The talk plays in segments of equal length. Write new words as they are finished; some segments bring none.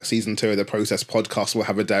Season 2 of the Process podcast will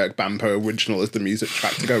have a Derek Bampo original as the music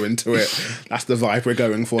track to go into it. That's the vibe we're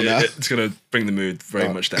going for now. It's going to bring the mood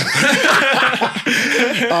very much down. As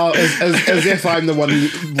if I'm the one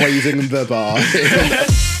raising the bar.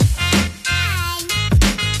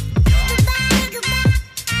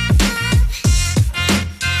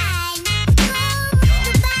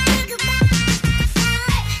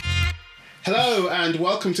 Hello and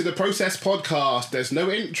welcome to the Process podcast. There's no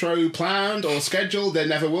intro planned or scheduled, there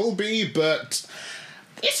never will be, but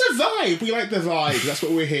it's a vibe. We like the vibe. That's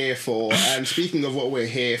what we're here for. And speaking of what we're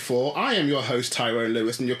here for, I am your host Tyrone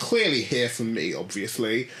Lewis, and you're clearly here for me,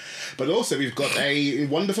 obviously. But also we've got a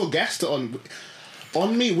wonderful guest with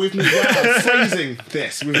me. Wow, phrasing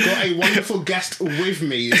this. We've got a wonderful guest with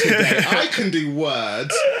me today. I can do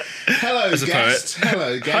words. Hello, guest.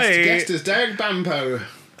 Hello, guest. Hi. Guest is Derek Bampo.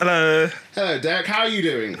 Hello. Hello, Derek. How are you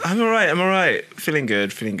doing? I'm alright. Feeling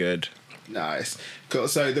good. Nice. Cool.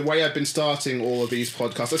 So the way I've been starting all of these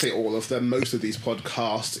podcasts, I say all of them, most of these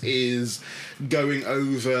podcasts, is going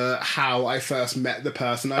over how I first met the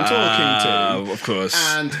person I'm talking to. Of course.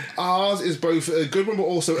 And ours is both a good one, but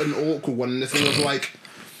also an awkward one. And the thing of like,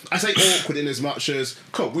 I say awkward in as much as,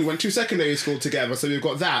 cool, we went to secondary school together, so we've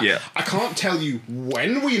got that. Yeah. I can't tell you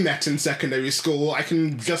when we met in secondary school. I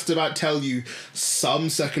can just about tell you some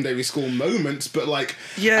secondary school moments, but like,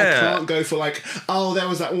 Yeah. I can't go for like, oh, there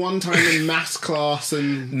was that one time in maths class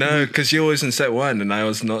and... No, because you're always in set 1 and I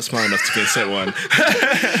was not smart enough to be in set 1.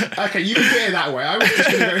 Okay, you can put it that way. I was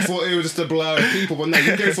just going to go for it was just a blur of people, but no,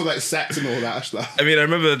 you can go for like sets and all that stuff. I mean, I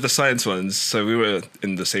remember the science ones, so we were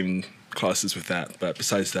in the same classes with that, but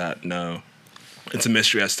besides that, no. It's a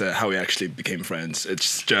mystery as to how we actually became friends.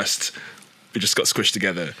 It's just, we just got squished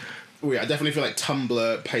together. Oh yeah, I definitely feel like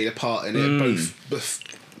Tumblr played a part in it, both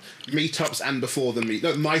meetups and before the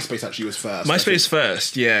No, MySpace actually was first. MySpace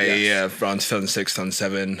first, yeah, Yes. around 2006,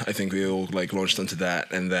 2007, I think we all like launched onto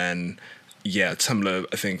that, and then, yeah, Tumblr,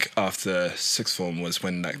 I think after sixth form was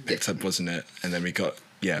when that picked up, wasn't it? And then we got,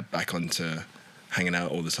 back onto hanging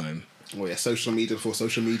out all the time. Oh yeah, social media before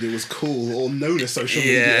social media was cool, or known as social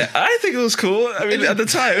Yeah, media. I think it was cool. I mean, at the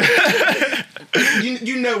time.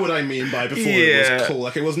 You know what I mean by before it was cool.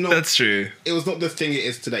 Like it was not. That's true. It was not the thing it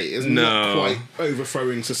is today. It's No. not quite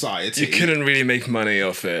overthrowing society. You couldn't really make money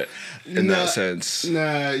off it in that sense.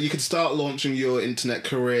 No, you could start launching your internet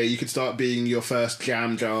career. You could start being your first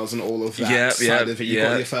jam jars and all of that side of it. You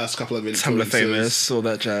got your first couple of influencers. Tumblr famous, all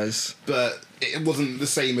that jazz. But it wasn't the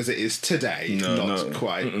same as it is today. Not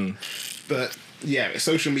quite. Mm-mm. But yeah,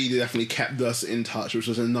 social media definitely kept us in touch, which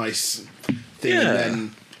was a nice thing. Yeah. And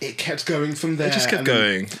then it kept going from there. It just kept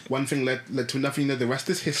going. One thing led to another. You know, the rest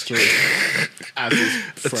is history. As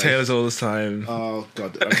is The tales all the time. Oh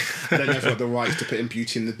god, I don't know if I've got the rights to put in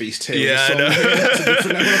Beauty and the Beast here. Yeah, I know. That's a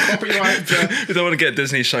different level of copyright. We don't want to get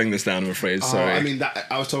Disney shutting this down, I'm afraid. Sorry. I mean,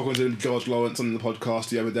 I was talking to George Lawrence on the podcast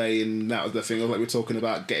the other day, and that was the thing. Like, we were talking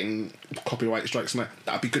about getting copyright strikes, and like,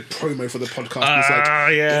 that'd be good promo for the podcast. And it's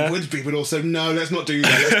like, yeah. it would be, but also no, let's not do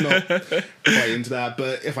that. Let's not play into that.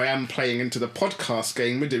 But if I am playing into the podcast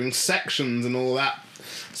game, we're doing sections and all that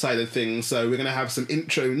side of things, so we're going to have some we're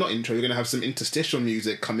going to have some interstitial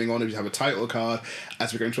music coming on if you have a title card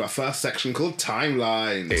as we go into our first section called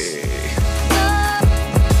Timelines.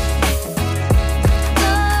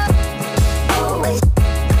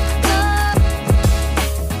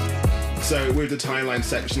 So with the timeline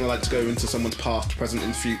section, I like to go into someone's past, present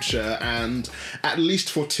and future, and at least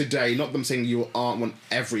for today, not them saying you aren't one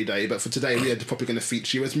every day, but for today we are probably going to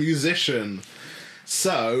feature you as musician.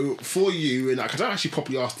 So, for you, and I don't actually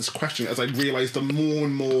properly ask this question, as I realise the more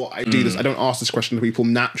and more I do this, I don't ask this question to people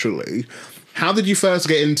naturally. How did you first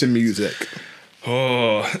get into music?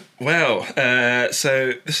 Oh, well,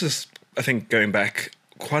 so this is, I think, going back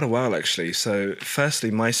quite a while, actually. So, firstly,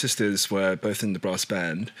 my sisters were both in the brass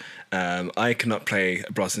band. I could not play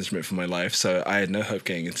a brass instrument for my life, so I had no hope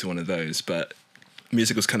getting into one of those, but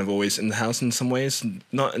music was kind of always in the house in some ways,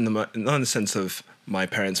 not in the sense of my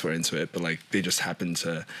parents were into it, but like they just happened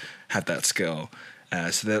to have that skill.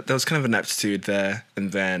 So there was kind of an aptitude there.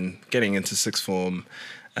 And then getting into sixth form,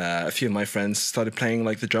 a few of my friends started playing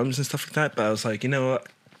like the drums and stuff like that. But I was like, you know what?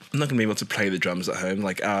 I'm not gonna be able to play the drums at home.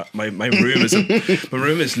 Like my room is my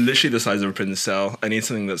room is literally the size of a prison cell. I need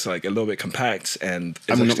something that's like a little bit compact and.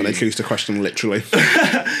 I'm not going to accuse the question literally.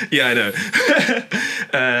 Yeah, I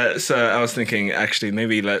know. So I was thinking, actually,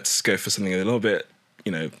 maybe let's go for something a little bit,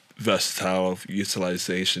 versatile,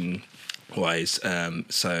 utilization wise.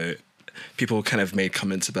 So people kind of made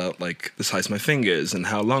comments about like the size of my fingers and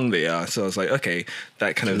how long they are. So I was like, okay,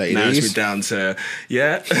 that kind of narrows me down to,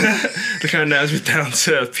 that kind of narrows me down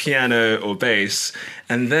to piano or bass.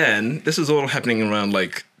 And then this was all happening around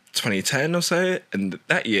like 2010 or so, and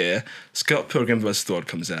that year, Scott Pilgrim vs. The World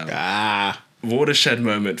comes out. Watershed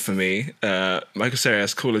moment for me. Michael Cera,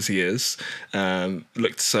 as cool as he is,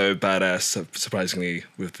 looked so badass, surprisingly,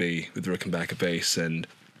 with the Rickenbacker bass, and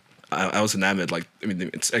I was enamored. Like, I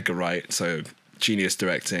mean, it's Edgar Wright, so genius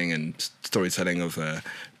directing and storytelling of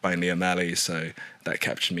by Liam O'Malley, so that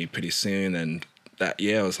captured me pretty soon. And that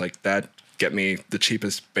year, I was like, Dad, get me the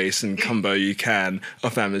cheapest bass and combo you can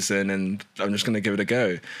off Amazon, and I'm just going to give it a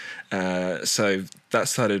go. So that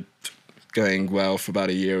started going well for about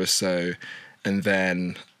a year or so. And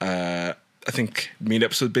then I think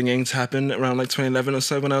meetups were beginning to happen around like 2011 or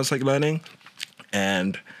so when I was like learning.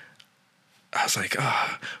 And I was like,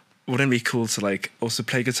 wouldn't it be cool to like also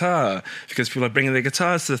play guitar? Because people are bringing their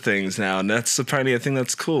guitars to things now, and that's apparently a thing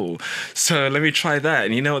that's cool. So let me try that.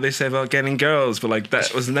 And you know what they say about getting girls, but like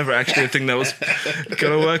that was never actually a thing that was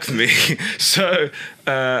gonna work for me. So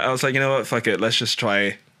I was like, you know what, fuck it, let's just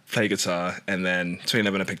try play guitar. And then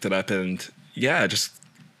 2011 I picked it up, and yeah, I just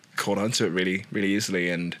caught on to it really, really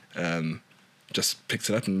easily, and just picked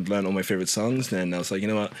it up and learned all my favorite songs. And then I was like, you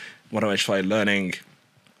know what, why don't I try learning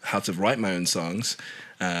how to write my own songs,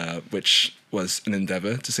 which was an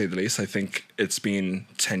endeavor, to say the least. I think it's been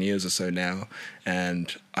 10 years or so now,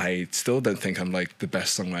 and I still don't think I'm like the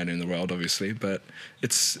best songwriter in the world, obviously, but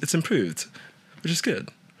it's improved, which is good.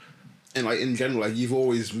 And like in general, like you've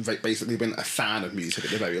always basically been a fan of music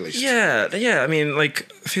at the very least. Yeah. I mean,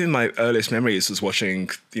 like a few of my earliest memories was watching,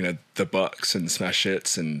 you know, the Bucks and Smash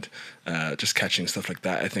Hits and just catching stuff like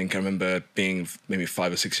that. I think I remember being maybe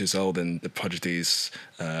 5 or 6 years old and the Prodigy's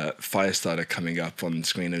Firestarter coming up on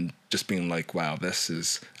screen and just being like, wow, this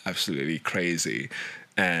is absolutely crazy.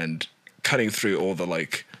 And cutting through all the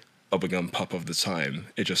like bubblegum pop of the time,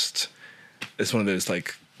 it's one of those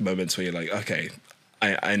like moments where you're like, okay,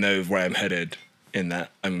 I know where I'm headed in that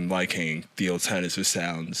I'm liking the alternative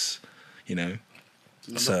sounds, you know?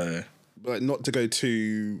 Not to go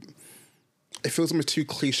too... It feels almost too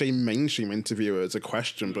cliche mainstream interviewer as a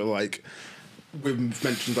question, but like we've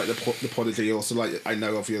mentioned like the Prodigy, also like I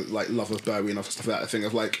know of your like love of Bowie and stuff like that. I think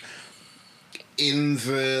of like in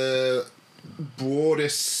the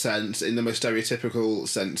broadest sense, in the most stereotypical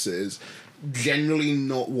senses, generally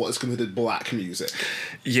not what is considered black music.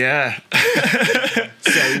 Yeah.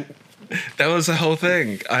 So that was the whole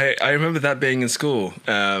thing. I remember that being in school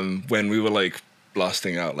when we were like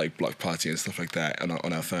blasting out like Block Party and stuff like that on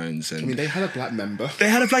our phones. And I mean, they had a black member. So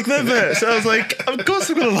I was like, of course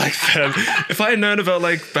I'm gonna like them. If I had known about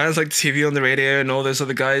like bands like TV on the Radio and all those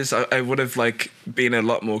other guys, I would have like been a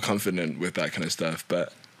lot more confident with that kind of stuff.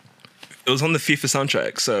 But it was on the FIFA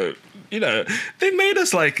soundtrack, so you know they made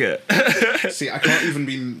us like it. See, I can't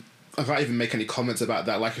even make any comments about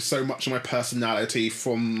that. Like, so much of my personality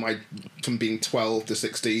from being 12 to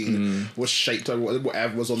 16 was shaped by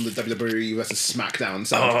whatever was on the WWE versus SmackDown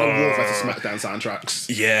Raw versus SmackDown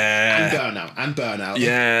soundtracks. Yeah, and Burnout.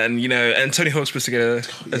 Yeah, and you know, and Tony Hawk's was together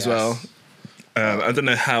as well. I don't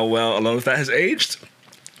know how well a lot of that has aged,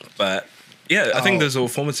 but yeah, I think those are all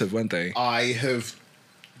formative, weren't they? I have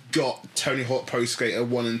got Tony Hawk Pro Skater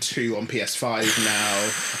 1 and 2 on PS5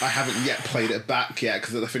 now. I haven't yet played it back yet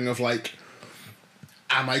because of the thing of like,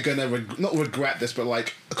 am I gonna not regret this, but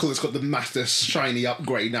like, cool, it's got the master shiny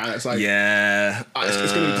upgrade now. And it's like, yeah,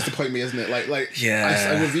 it's gonna disappoint me, isn't it? Like,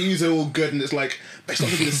 yeah, reviews are all good, and it's like, but it's not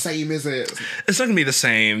gonna be the same, is it? It's not gonna be the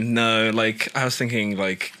same. No, like I was thinking,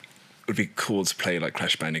 like it would be cool to play like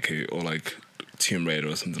Crash Bandicoot or like Tomb Raider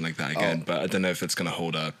or something like that again, but I don't know if it's gonna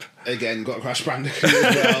hold up. Again, got a Crash Bandicoot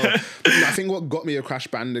as well. I think what got me a Crash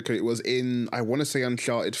Bandicoot was in, I want to say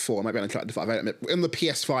Uncharted 4, it might be Uncharted 5, in the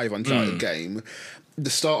PS5 Uncharted game.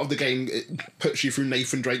 The start of the game, it puts you through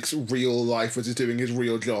Nathan Drake's real life as he's doing his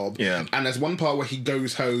real job. Yeah. And there's one part where he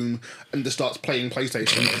goes home and just starts playing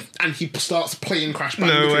PlayStation, and he starts playing Crash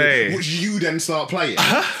Bandicoot, no way. which you then start playing,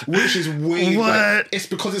 which is weird. What? Like, it's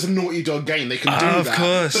because it's a Naughty Dog game, they can do of that.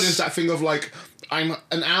 course. But there's that thing of like, I'm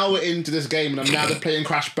an hour into this game and I'm now just playing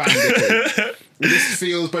Crash Bandicoot. This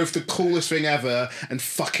feels both the coolest thing ever and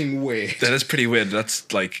fucking weird. That is pretty weird.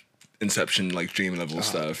 That's like Inception, like dream level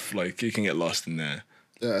stuff. Like you can get lost in there.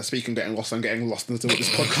 Speaking of getting lost, I'm getting lost into what this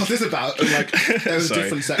podcast is about. And like, there's a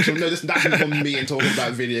different section. No, that's not on me and talking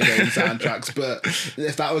about video game soundtracks. But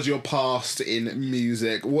if that was your past in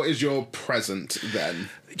music, what is your present then?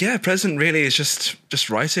 Yeah, present really is just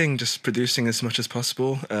writing, just producing as much as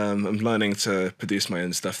possible. I'm learning to produce my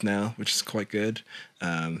own stuff now, which is quite good.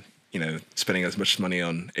 You know, spending as much money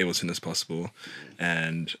on Ableton as possible,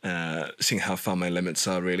 and seeing how far my limits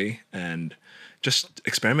are really, and just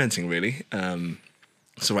experimenting really.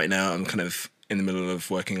 So right now I'm kind of in the middle of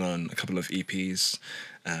working on a couple of EPs.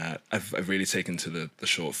 I've really taken to the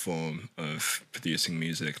short form of producing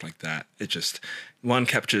music like that. It just, one,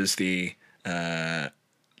 captures the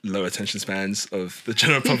low attention spans of the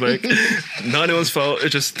general public. Not anyone's fault. It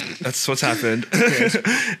just, that's what's happened.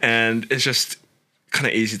 And it's just kind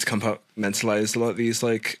of easy to compartmentalize a lot of these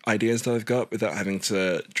like ideas that I've got without having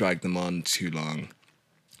to drag them on too long.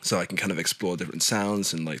 So I can kind of explore different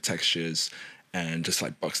sounds and like textures and just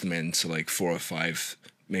like box them into like 4 or 5,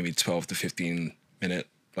 maybe 12 to 15 minute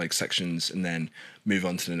like sections, and then move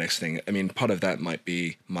on to the next thing. I mean, part of that might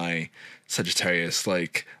be my Sagittarius,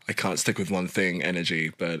 like I can't stick with one thing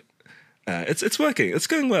energy, but it's working. It's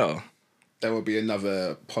going well. There will be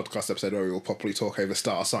another podcast episode where we will properly talk over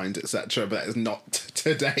star signs, etc. But that is not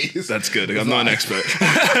today's. That's good. I'm not an expert.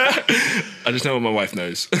 I just know what my wife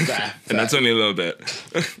knows, fair. And that's only a little bit.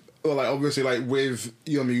 Well, like obviously, like with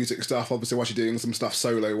your music stuff, obviously, whilst you're doing some stuff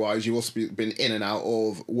solo wise, you've also been in and out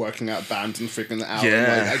of working out bands and figuring it out. Yeah.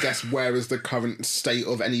 And, like, I guess where is the current state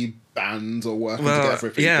of any bands or working together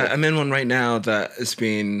with people? Yeah, I'm in one right now that has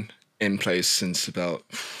been in place since about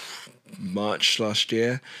March last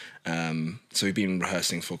year. So we've been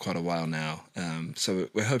rehearsing for quite a while now. So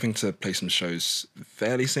we're hoping to play some shows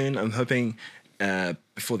fairly soon. I'm hoping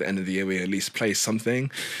before the end of the year we at least play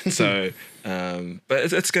something. So,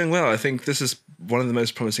 but it's going well. I think this is one of the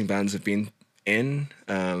most promising bands I've been in.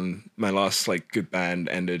 My last like good band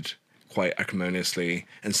ended quite acrimoniously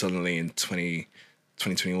and suddenly in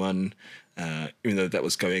 2021, even though that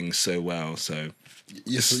was going so well. So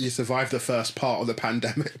you survived the first part of the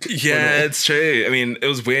pandemic. Yeah, it's true. I mean, it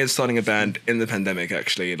was weird starting a band in the pandemic,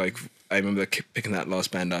 actually. Like, I remember picking that last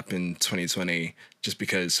band up in 2020 just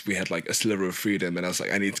because we had like a sliver of freedom, and I was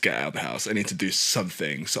like, I need to get out of the house. I need to do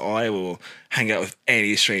something. So I will hang out with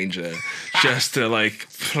any stranger just to like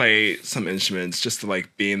play some instruments, just to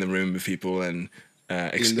like be in the room with people and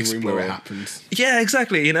in the room where it happens. Yeah,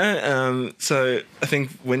 exactly. You know, so I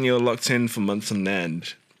think when you're locked in for months on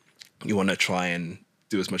end, you want to try and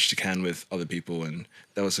do as much as you can with other people, and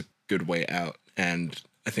that was a good way out. And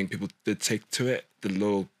I think people did take to it, the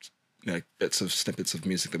little snippets of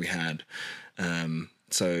music that we had.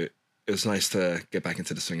 So it was nice to get back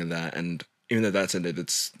into the swing of that. And even though that's ended,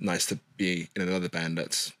 it's nice to be in another band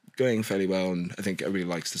that's going fairly well, and I think everybody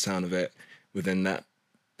likes the sound of it within that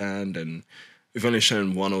band. And we've only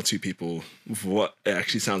shown 1 or 2 people what it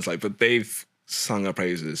actually sounds like, but they've sung our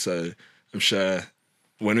praises. So I'm sure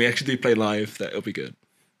when we actually do play live, that it'll be good.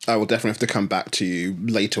 I will definitely have to come back to you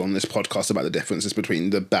later on this podcast about the differences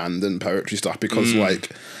between the band and poetry stuff, because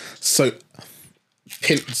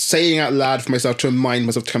saying out loud for myself to remind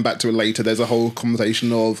myself to come back to it later, there's a whole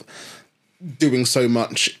conversation of doing so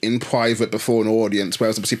much in private before an audience,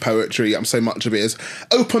 whereas obviously poetry, so much of it is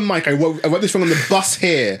open mic. I wrote this thing on the bus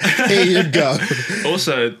here. Here you go.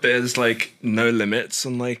 Also, there's like no limits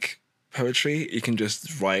on like poetry. You can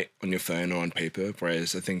just write on your phone or on paper,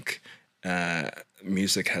 whereas I think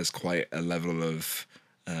music has quite a level of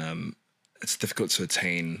it's difficult to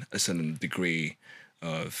attain a certain degree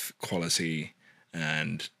of quality,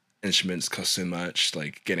 and instruments cost so much,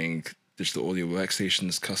 like getting digital audio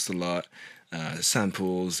workstations cost a lot,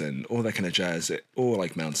 samples and all that kind of jazz, it all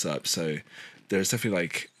like mounts up. So there's definitely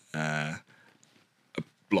like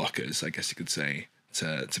blockers, I guess you could say,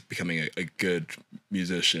 to becoming a good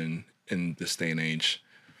musician in this day and age,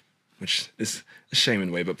 which is a shame in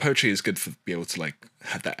a way, but poetry is good for be able to like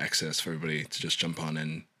have that access for everybody to just jump on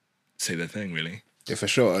and say their thing, really. Yeah, for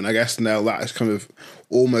sure. And I guess now that is kind of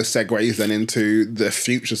almost segues then into the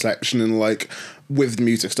future section, and like with the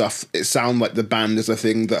music stuff, it sounds like the band is a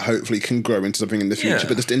thing that hopefully can grow into something in the future. Yeah.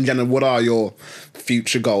 But just in general, what are your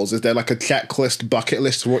future goals? Is there like a checklist, bucket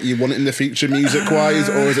list of what you want in the future music-wise,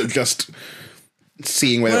 or is it just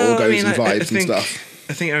seeing where it all goes and vibes and stuff?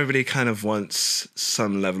 I think everybody kind of wants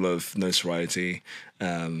some level of notoriety.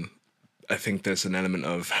 I think there's an element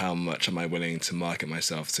of how much am I willing to market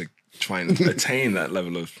myself to try and attain that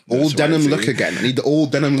level of all denim look again. I need the all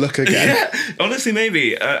denim look again. Yeah, honestly,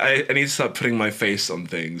 maybe I need to start putting my face on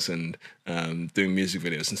things and doing music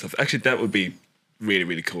videos and stuff. Actually, that would be really,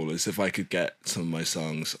 really cool, is if I could get some of my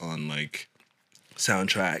songs on like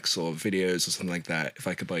soundtracks or videos or something like that. If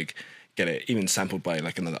I could like get it even sampled by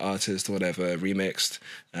like another artist or whatever, remixed.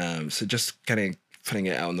 So just kind of putting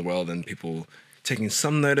it out in the world and people taking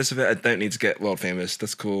some notice of it. I don't need to get world famous.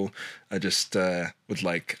 That's cool. I just would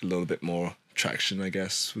like a little bit more traction, I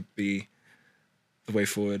guess, would be the way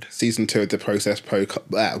forward. Season 2 of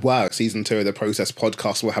the Season 2 of the Process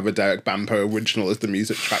podcast will have a Derek Bampo original as the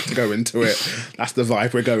music track to go into it. That's the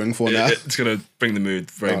vibe we're going for now. It's going to bring the mood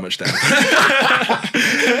very much down.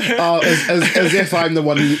 As if I'm the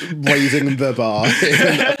one raising the bar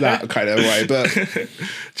in that kind of way. But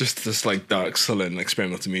just this like dark, sullen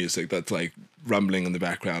experimental music that's like rumbling in the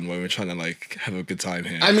background when we're trying to like have a good time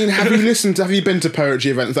here. I mean, have you been to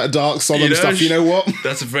poetry events, that dark, solemn stuff? You know what?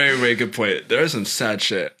 That's a very, very good point. There is some sad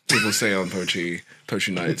shit people say on poetry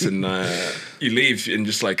nights, and you leave and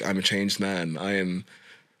just like, I'm a changed man. I am.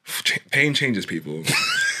 Pain changes people,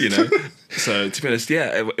 you know. So to be honest,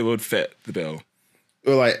 yeah, it would fit the bill.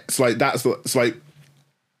 Well, like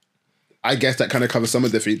I guess that kind of covers some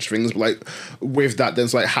of the future things, but like with that,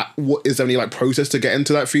 there's like, what is there any like process to get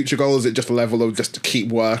into that future goal? Is it just a level of just to keep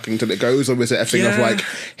working till it goes, or is it a thing of like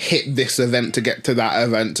hit this event to get to that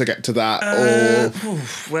event to get to that?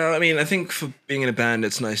 Well, I mean, I think for being in a band,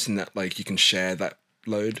 it's nice in that like you can share that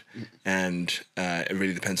load, and it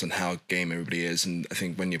really depends on how game everybody is. And I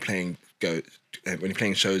think when you're playing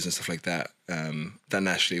shows and stuff like that, that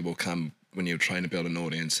naturally will come when you're trying to build an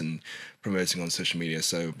audience and promoting on social media.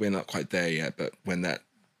 So we're not quite there yet, but when that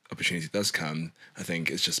opportunity does come, I think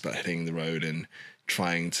it's just about hitting the road and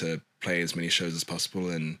trying to play as many shows as possible,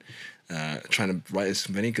 and trying to write as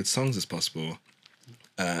many good songs as possible.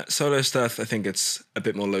 Solo stuff, I think it's a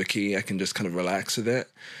bit more low-key. I can just kind of relax with it,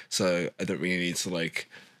 so I don't really need to like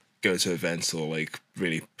go to events or like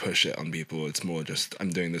really push it on people. It's more just,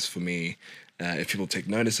 I'm doing this for me. If people take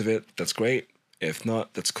notice of it, that's great. If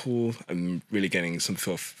not, that's cool. I'm really getting some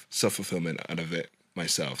self-fulfillment out of it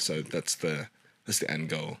myself. So that's the end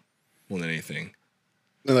goal more than anything.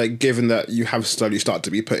 Like, given that you have slowly started to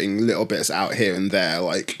be putting little bits out here and there,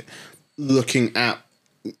 like looking at,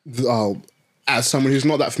 as someone who's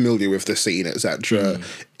not that familiar with the scene, etc.,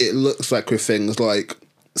 it looks like with things like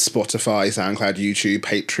Spotify, SoundCloud, YouTube,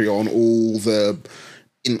 Patreon, all the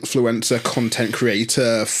influencer, content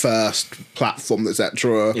creator, first platform,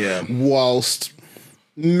 etc. Yeah. Whilst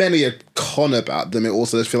many are con about them, it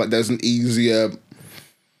also does feel like there's an easier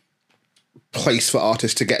place for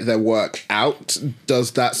artists to get their work out.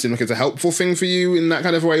 Does that seem like it's a helpful thing for you in that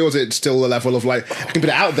kind of way, or is it still a level of like, I can put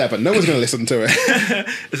it out there, but no one's going to listen to it?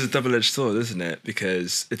 It's a double-edged sword, isn't it?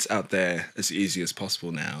 Because it's out there as easy as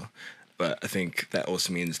possible now. But I think that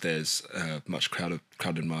also means there's a much crowded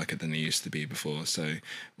market than there used to be before. So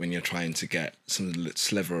when you're trying to get some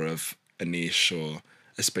sliver of a niche or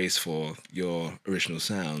a space for your original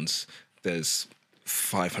sounds, there's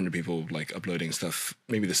 500 people like uploading stuff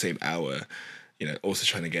maybe the same hour, you know, also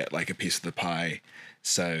trying to get like a piece of the pie.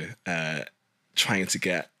 So trying to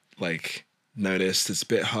get like noticed is a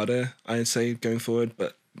bit harder, I'd say, going forward.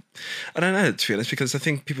 But I don't know, to be honest, because I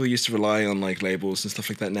think people used to rely on like labels and stuff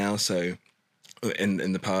like that now. So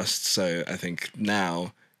in the past, so I think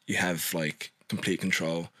now you have like complete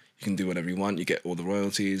control. You can do whatever you want. You get all the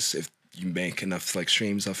royalties if you make enough like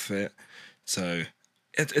streams off of it. So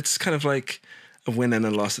it's kind of like a win and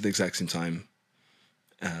a loss at the exact same time.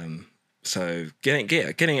 So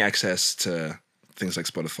getting access to things like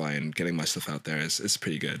Spotify and getting my stuff out there is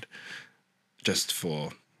pretty good. Just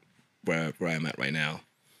for where I'm at right now.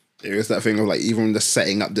 There is that thing of like, even just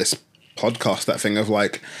setting up this podcast, that thing of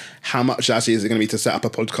like, how much actually is it going to be to set up a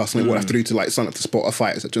podcast, and what I have to do to like sign up to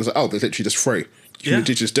Spotify, etc. It's like, oh, they're literally just free. You can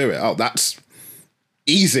literally just do it. Oh, that's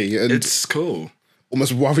easy. And it's cool.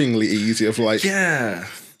 Almost worryingly easy of like, yeah,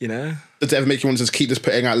 you know? Does it ever make you want to just keep just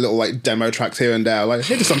putting out little like demo tracks here and there? Like,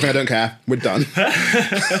 here's something I don't care. We're done.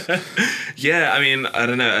 Yeah, I mean, I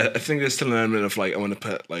don't know. I think there's still an element of like, I want to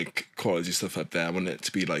put like quality stuff up there. I want it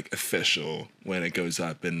to be like official when it goes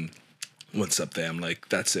up, and what's up there, I'm like,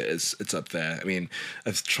 that's it. It's up there. I mean,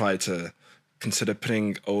 I've tried to consider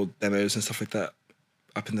putting old demos and stuff like that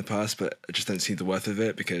up in the past, but I just don't see the worth of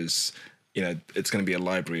it because, you know, it's going to be a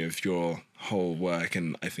library of your whole work,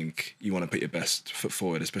 and I think you want to put your best foot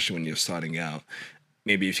forward, especially when you're starting out.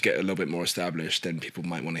 Maybe if you get a little bit more established, then people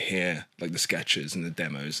might want to hear like the sketches and the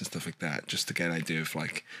demos and stuff like that, just to get an idea of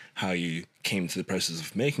like how you came to the process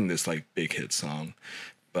of making this like big hit song.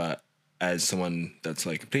 But as someone that's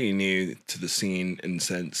like completely new to the scene in a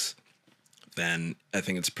sense, then I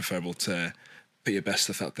think it's preferable to put your best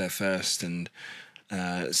stuff out there first and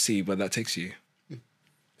see where that takes you.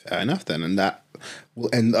 Fair enough then, and that will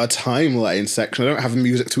end our timeline section. I don't have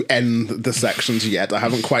music to end the sections yet. I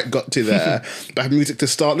haven't quite got to there, but I have music to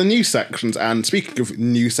start the new sections. And speaking of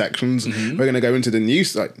new sections, we're going to go into the new.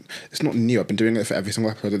 Like, it's not new. I've been doing it for every single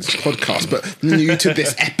episode of this podcast, but new to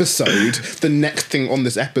this episode. The next thing on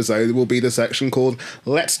this episode will be the section called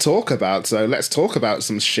 "Let's Talk About." So let's talk about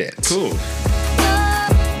some shit. Cool.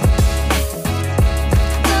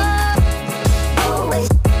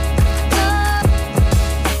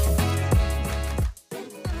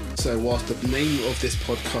 So whilst the name of this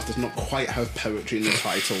podcast does not quite have poetry in the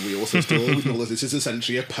title, we also still acknowledge this is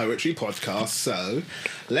essentially a poetry podcast. So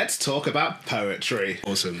let's talk about poetry.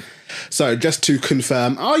 Awesome. So just to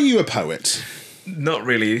confirm, are you a poet? Not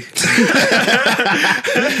really.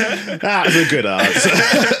 That's a good answer.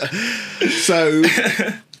 So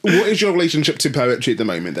what is your relationship to poetry at the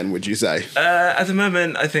moment then, would you say? At the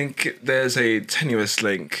moment, I think there's a tenuous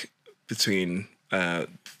link between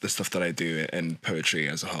the stuff that I do and poetry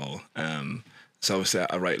as a whole. So obviously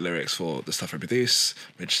I write lyrics for the stuff I produce,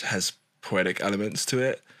 which has poetic elements to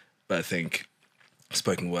it, but I think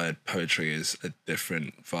spoken word poetry is a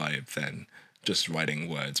different vibe than just writing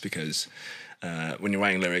words, because when you're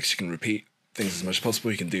writing lyrics, you can repeat things as much as possible.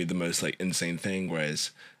 You can do the most like insane thing, whereas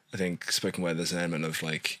I think spoken word, there's an element of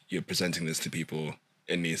like you're presenting this to people.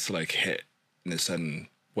 It needs to like hit in a certain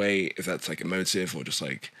way, if that's like emotive or just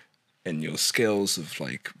like in your skills of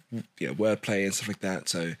like, you know, wordplay and stuff like that.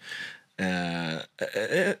 So, but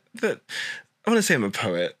I want to say I'm a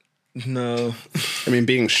poet. No. I mean,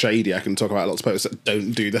 being shady, I can talk about lots of poets that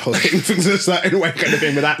don't do the whole thing in a certain way kind of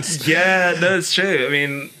thing, but that's... Yeah, no, it's true. I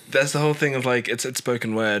mean, that's the whole thing of like, it's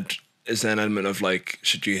spoken word. Is there an element of like,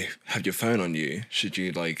 should you have your phone on you? Should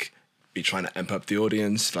you like be trying to amp up the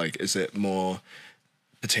audience? Like, is it more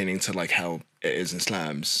pertaining to like how it is in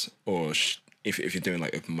slams? Or if you're doing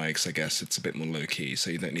like open mics, I guess it's a bit more low key,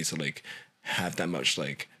 so you don't need to like have that much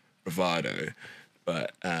like bravado.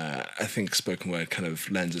 But I think spoken word kind of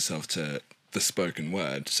lends itself to the spoken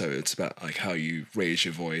word, so it's about like how you raise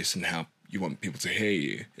your voice and how you want people to hear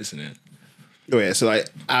you, isn't it? Oh yeah, so like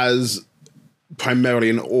as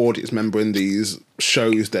primarily an audience member in these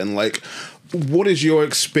shows, then like what is your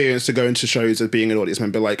experience to going to shows as being an audience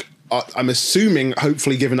member? Like I'm assuming,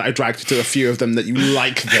 hopefully, given that I dragged you to a few of them, that you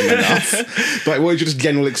like them enough. But like, what is your just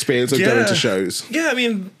general experience of going to shows? Yeah, I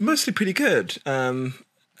mean, mostly pretty good.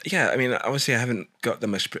 Yeah, I mean, obviously I haven't got that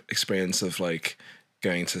much experience of like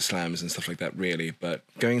going to slams and stuff like that really, but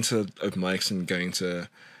going to open mics and going to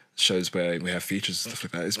shows where we have features and stuff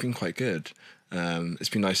like that, it's been quite good. It's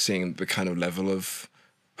been nice seeing the kind of level of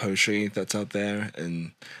poetry that's out there,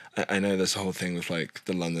 and I know there's a whole thing with like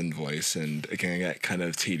the London voice, and it can get kind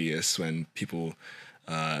of tedious when people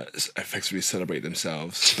effectively celebrate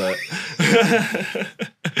themselves, but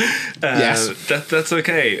yes, that's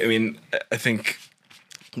okay. I mean, I think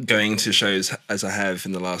going to shows as I have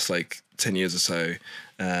in the last like 10 years or so,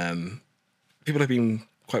 people have been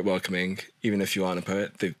quite welcoming. Even if you aren't a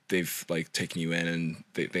poet, they've like taken you in, and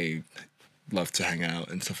they love to hang out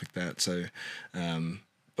and stuff like that. So,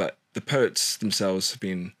 but the poets themselves have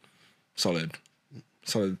been solid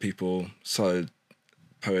people, solid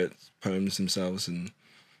poems themselves, and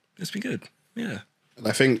it's been good. Yeah.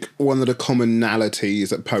 I think one of the commonalities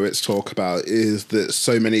that poets talk about is that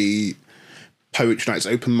so many poetry nights,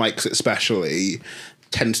 open mics especially,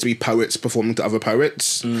 tends to be poets performing to other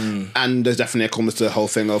poets. And there's definitely a comment to the whole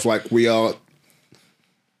thing of like, we are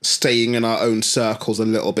staying in our own circles a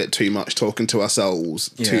little bit too much, talking to ourselves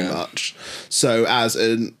too much. So as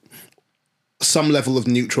some level of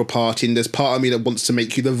neutral party, and there's part of me that wants to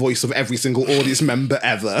make you the voice of every single audience member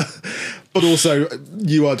ever, but also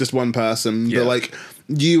you are just one person. But like,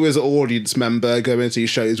 you as an audience member going to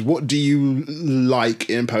these shows, what do you like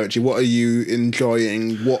in poetry? What are you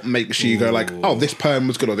enjoying? What makes you go like, oh, this poem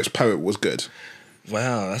was good, or this poet was good?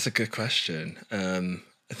 Wow, that's a good question.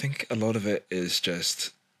 I think a lot of it is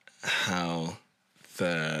just how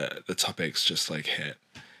the topics just like hit,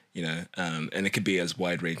 you know, and it could be as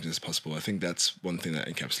wide ranging as possible. I think that's one thing that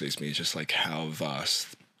encapsulates me, is just like how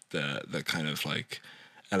vast the kind of like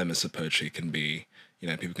elements of poetry can be. You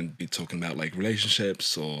know, people can be talking about like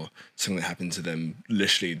relationships or something that happened to them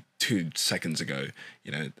literally 2 seconds ago.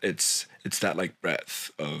 You know, it's that like breadth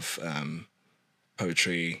of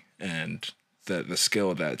poetry and the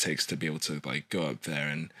skill that it takes to be able to like go up there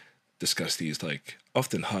and discuss these like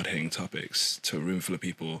often hard-hitting topics to a room full of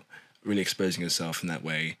people, really exposing yourself in that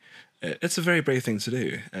way. It's a very brave thing to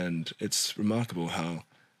do, and it's remarkable how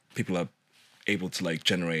people are able to like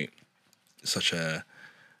generate such a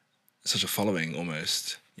following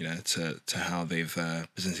almost, you know, to how they've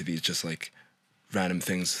presented these just like random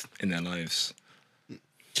things in their lives.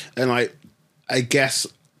 And I guess,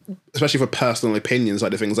 especially for personal opinions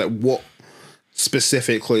side of things, like what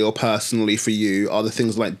specifically or personally for you are the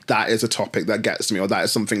things like that is a topic that gets to me, or that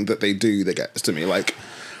is something that they do that gets to me? Like,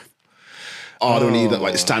 are there any that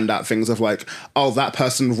like standout things of like, oh, that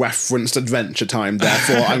person referenced Adventure Time,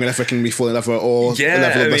 therefore I'm gonna freaking be falling in love with her, or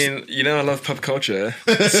I mean, you know, I love pop culture,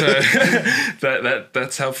 so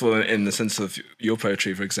that's helpful in the sense of your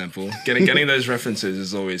poetry, for example. Getting those references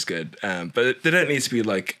is always good, but they don't need to be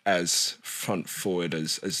like as front forward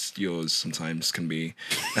as yours sometimes can be.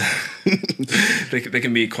 They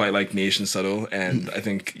can be quite like niche and subtle, and I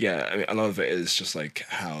think I mean, a lot of it is just like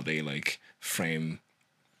how they like frame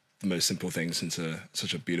the most simple things into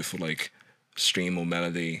such a beautiful like stream or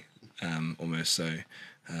melody, almost. So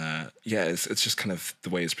it's just kind of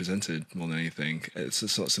the way it's presented more than anything.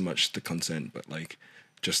 It's not so much the content, but like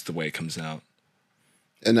just the way it comes out.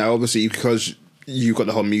 And now obviously because you've got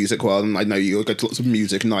the whole music world, and I know you go to lots of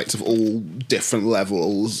music nights of all different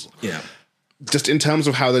levels. Yeah. Just in terms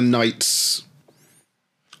of how the nights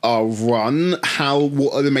are run,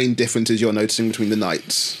 what are the main differences you're noticing between the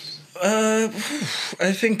nights?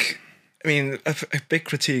 I think, I mean, a big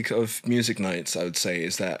critique of music nights, I would say,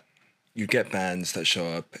 is that you get bands that show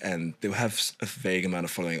up and they'll have a vague amount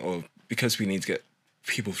of following, or because we need to get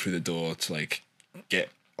people through the door to like get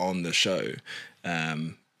on the show.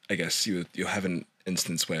 I guess you'll have an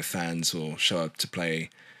instance where fans will show up to play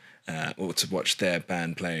or to watch their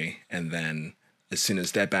band play, and then as soon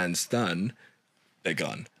as their band's done, they're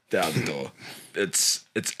gone. They're out the door. It's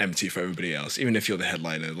empty for everybody else. Even if you're the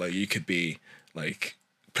headliner, like you could be like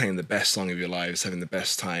playing the best song of your lives, having the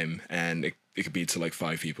best time, and it could be to like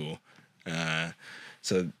 5 people.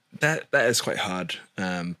 So that is quite hard.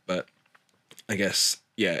 But I guess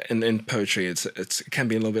in poetry, it can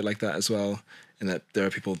be a little bit like that as well, in that there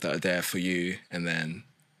are people that are there for you, and then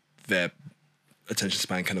their attention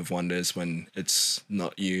span kind of wanders when it's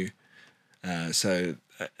not you. So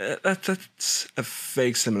that's a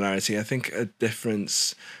vague similarity. I think a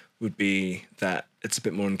difference would be that it's a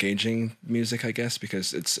bit more engaging music, I guess,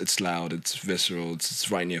 because it's loud, it's visceral,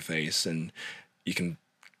 it's right in your face, and you can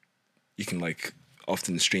like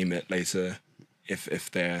often stream it later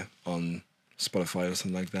if they're on Spotify or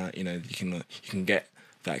something like that. You know, you can get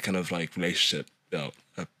that kind of like relationship built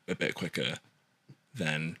a bit quicker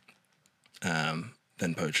than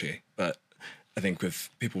poetry. But I think with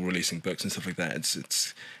people releasing books and stuff like that,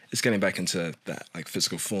 it's getting back into that like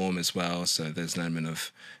physical form as well. So there's an element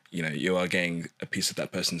of, you know, you are getting a piece of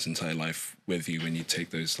that person's entire life with you when you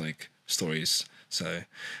take those like stories. So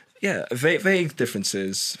yeah, vague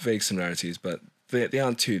differences, vague similarities, but they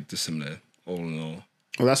aren't too dissimilar all in all.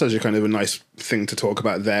 Well, that's actually kind of a nice thing to talk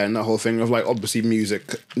about there, and the whole thing of like, obviously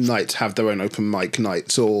music nights have their own open mic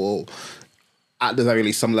nights, or at the very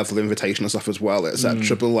least some level of invitation and stuff as well,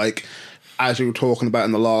 etc. But like, as you were talking about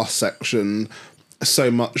in the last section,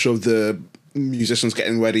 so much of the musicians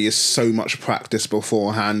getting ready is so much practice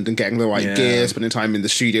beforehand and getting the right gear, spending time in the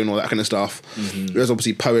studio and all that kind of stuff. There's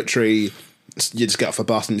obviously poetry. You just get off a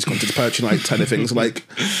bus and just go to the poetry night kind of things. Like,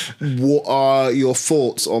 what are your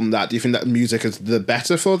thoughts on that? Do you think that music is the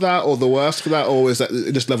better for that or the worse for that, or is that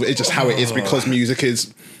it's just how it is because music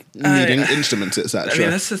is needing instruments, etc.? I mean,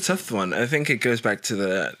 that's a tough one. I think it goes back to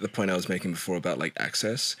the point I was making before about like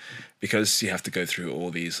access, because you have to go through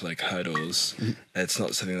all these like hurdles. It's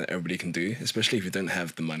not something that everybody can do, especially if you don't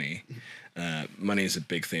have the money. Money is a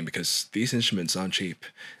big thing because these instruments aren't cheap,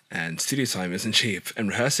 and studio time isn't cheap, and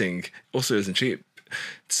rehearsing also isn't cheap.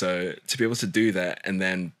 So to be able to do that and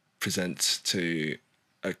then present to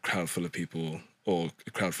a crowd full of people or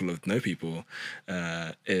a crowd full of no people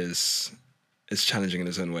is challenging in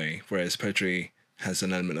its own way. Whereas poetry has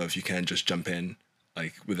an element of you can just jump in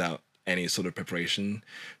like without any sort of preparation.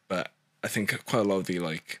 But I think quite a lot of the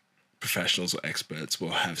like professionals or experts will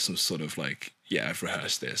have some sort of like, yeah, I've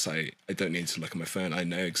rehearsed this. I don't need to look at my phone. I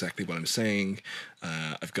know exactly what I'm saying.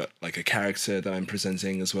 I've got like a character that I'm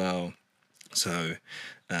presenting as well. So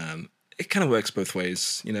it kind of works both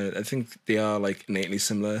ways. You know, I think they are like innately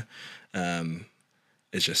similar.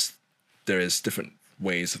 It's just there is different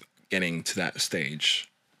ways of getting to that stage.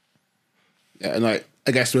 Yeah, and I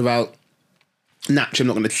guess without... Naturally, I'm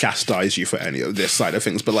not going to chastise you for any of this side of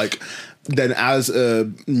things, but like, then as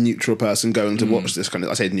a neutral person going to watch this kind of,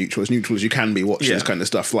 I say neutral as you can be watching this kind of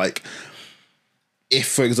stuff, like, if,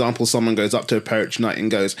 for example, someone goes up to a poetry night and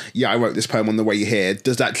goes, yeah, I wrote this poem on the way here,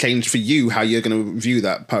 does that change for you how you're going to view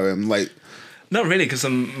that poem? Like, not really, because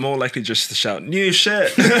I'm more likely just to shout, new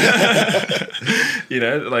shit! You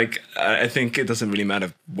know, like, I think it doesn't really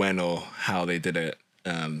matter when or how they did it.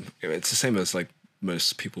 It's the same as, like,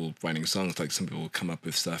 most people writing songs. Like, some people come up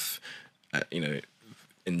with stuff, you know,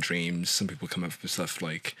 in dreams. Some people come up with stuff,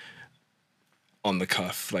 like, on the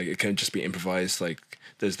cuff. Like, it can just be improvised. Like,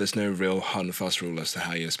 there's no real hard and fast rule as to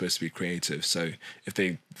how you're supposed to be creative. So if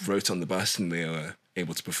they wrote on the bus and they were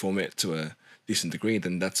able to perform it to decent degree,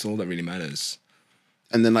 then that's all that really matters.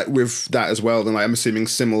 And then, like, with that as well, then, like, I'm assuming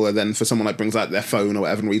similar then for someone, like, brings out their phone or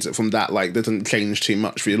whatever and reads it from that, like, that doesn't change too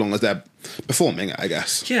much for you as long as they're performing it, I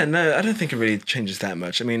guess. Yeah, no, I don't think it really changes that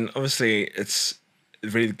much. I mean, obviously, it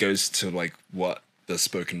really goes to, like, what does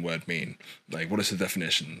spoken word mean? Like, what is the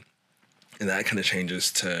definition? And that kind of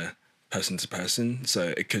changes to person.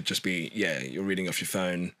 So it could just be, yeah, you're reading off your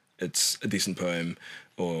phone, it's a decent poem,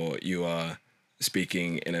 or you are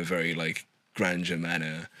speaking in a very, like, grandeur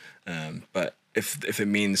manner. But if it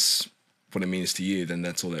means what it means to you, then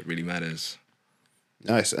that's all that really matters.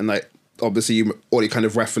 Nice. And, like, obviously you already kind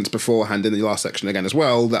of referenced beforehand in the last section again as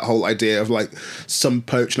well, that whole idea of, like, some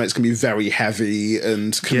poetry nights can be very heavy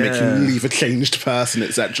and can make you leave a changed person,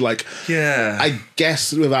 etc. Like, I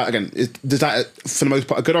guess without, again, does that, for the most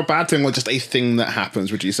part, a good or bad thing, or just a thing that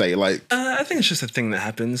happens, would you say? Like, I think it's just a thing that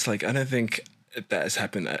happens. Like, I don't think that has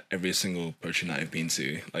happened at every single poetry night I've been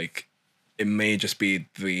to. Like, it may just be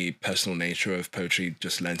the personal nature of poetry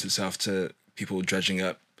just lends itself to people dredging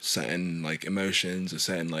up certain, like, emotions or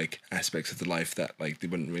certain, like, aspects of the life that, like, they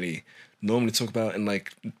wouldn't really normally talk about in,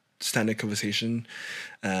 like, standard conversation.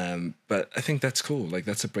 But I think that's cool. Like,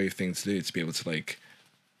 that's a brave thing to do, to be able to, like,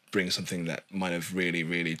 bring something that might have really,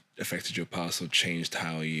 really affected your past or changed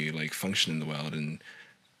how you, like, function in the world, and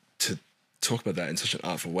to talk about that in such an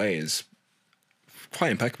artful way is quite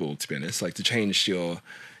impeccable, to be honest. Like, to change your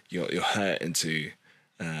hurt into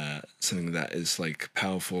something that is, like,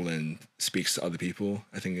 powerful and speaks to other people,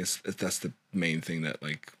 I think that's the main thing that,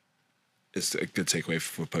 like, is a good takeaway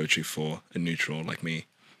for poetry for a neutral like me.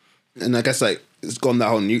 And I guess, like, it's gone that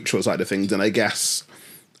whole neutral side of things, and I guess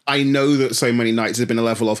I know that so many nights have been a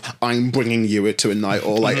level of I'm bringing you to a night,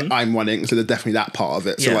 or, like, I'm running, so there's definitely that part of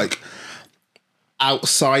it. So, like,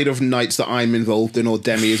 outside of nights that I'm involved in or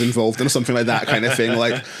Demi is involved in or something like that kind of thing,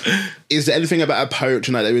 like, is there anything about a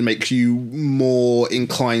poetry night that would make you more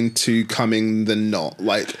inclined to coming than not?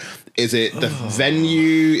 Like, is it the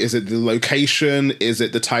venue? Is it the location? Is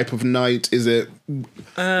it the type of night? Is it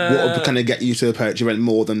what would kind of get you to a poetry event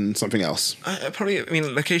more than something else? I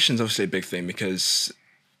mean, location's obviously a big thing because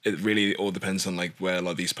it really all depends on, like, where a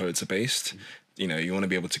lot of these poets are based. You know, you want to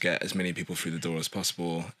be able to get as many people through the door as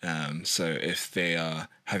possible. So if they are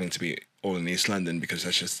having to be all in East London because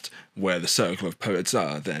that's just where the circle of poets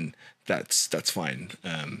are, then that's fine.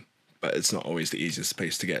 But it's not always the easiest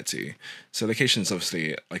place to get to. So location's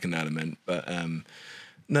obviously, like, an element. But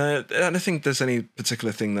no, I don't think there's any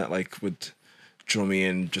particular thing that, like, would draw me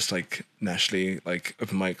in just, like, nationally. Like,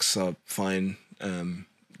 open mics are fine.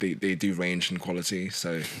 They do range in quality,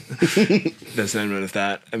 so there's an element of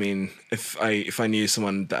that. I mean, if I knew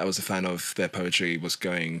someone that I was a fan of, their poetry was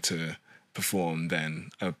going to perform, then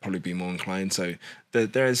I'd probably be more inclined. So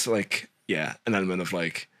there is, like, an element of,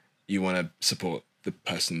 like, you want to support the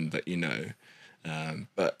person that you know,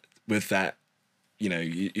 but with that, you know,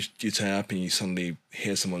 you turn up and you suddenly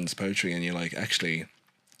hear someone's poetry and you're like, actually,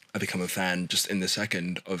 I become a fan just in the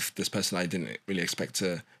second of this person I didn't really expect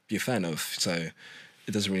to be a fan of. So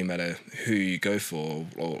it doesn't really matter who you go for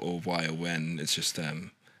or why or when. It's just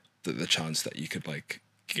the chance that you could, like,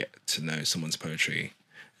 get to know someone's poetry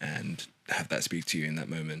and have that speak to you in that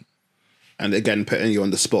moment. And again, putting you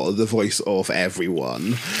on the spot of the voice of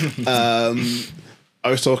everyone. I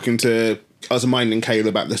was reminding Kayla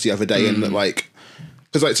about this the other day, and that, like,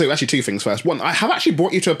 because, like, so actually two things. First, one, I have actually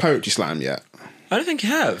brought you to a poetry slam yet. I don't think you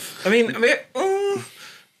have. I mean, I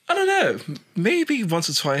don't know. Maybe once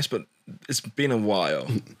or twice, but it's been a while.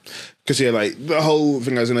 Because, yeah, like, the whole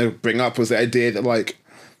thing I was going to bring up was the idea that, like,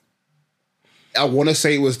 I want to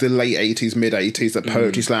say it was the late 80s, mid 80s that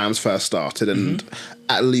poetry slams first started, and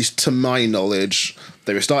at least to my knowledge,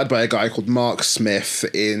 they were started by a guy called Mark Smith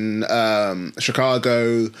in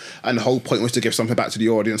Chicago, and the whole point was to give something back to the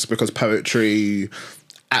audience because poetry,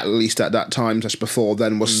 at least at that time, just before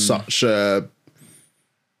then, was such a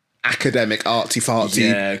academic artsy-fartsy.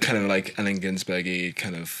 Yeah, kind of like Allen Ginsberg-y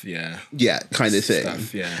kind of, kind of thing.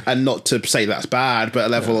 Stuff, yeah. And not to say that's bad, but a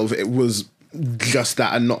level of it was just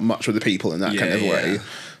that and not much with the people in that kind of way.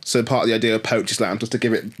 So part of the idea of poetry slams was to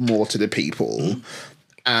give it more to the people.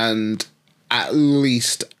 And at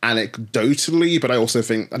least anecdotally, but I also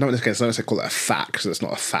think, I don't want to call it a fact, because it's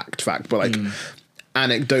not a fact, but, like,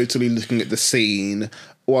 anecdotally looking at the scene,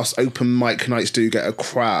 whilst open mic nights do get a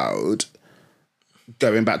crowd,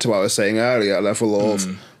 going back to what I was saying earlier, a level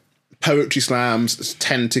of poetry slams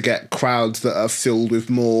tend to get crowds that are filled with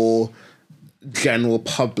more general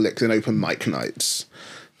public than open mic nights.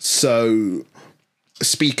 So,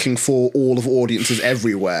 speaking for all of audiences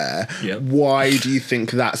everywhere, why do you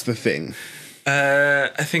think that's the thing?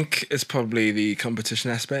 I think it's probably the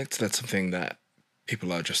competition aspect. That's something that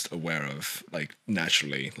people are just aware of, like,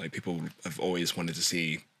 naturally. Like, people have always wanted to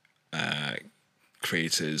see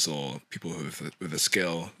creators or people who have, with a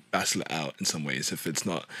skill battle it out in some ways. If it's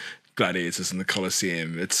not gladiators in the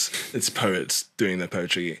Colosseum, it's poets doing their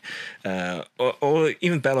poetry, or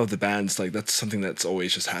even battle of the bands. Like, that's something that's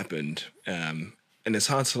always just happened, and it's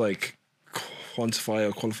hard to like quantify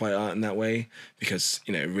or qualify art in that way, because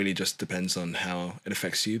it really just depends on how it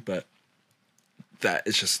affects you. But that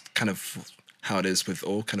is just kind of how it is with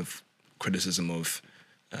all kind of criticism of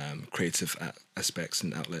creative aspects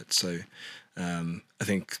and outlets. So I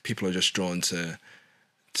think people are just drawn to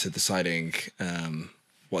deciding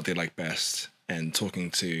what they like best and talking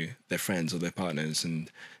to their friends or their partners and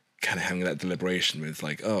kind of having that deliberation with,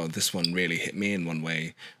 like, oh, this one really hit me in one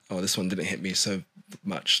way. Oh, this one didn't hit me so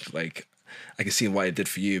much. Like, I can see why it did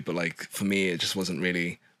for you, but like for me, it just wasn't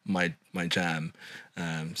really my jam.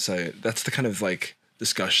 So that's the kind of like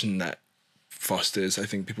discussion that fosters, I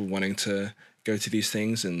think, people wanting to go to these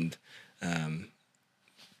things. And I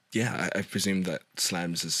presume that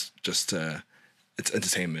slams is just it's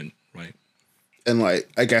entertainment, right? And like,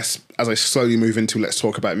 I guess as I slowly move into let's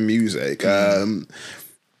talk about music,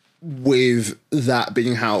 with that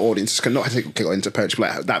being how audiences can not get into poetry,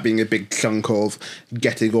 but like that being a big chunk of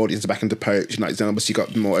getting audiences back into poetry nights, then obviously you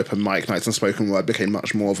got more open mic nights and spoken word became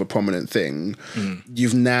much more of a prominent thing.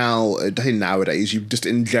 You've now, I think nowadays, you've just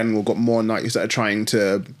in general got more nights that are trying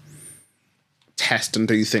to test and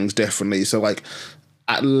do things differently. So like,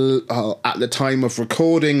 at the time of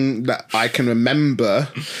recording that I can remember,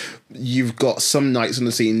 you've got some nights in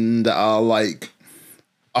the scene that are like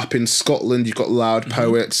up in Scotland, you've got Loud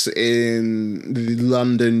Poets. In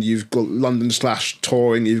London, you've got London /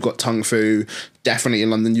 touring, you've got Tung Fu. Definitely in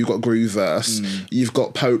London, you've got Grooveverse. You've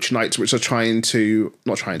got Poetry Nights, which are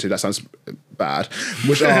that sounds bad,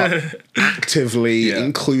 which are actively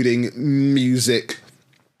including music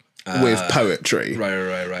with poetry.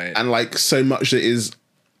 Right. And like so much that is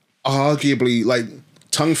arguably like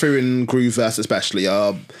Tung Fu and Grooveverse especially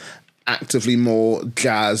are actively more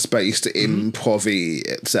jazz based, improv-y,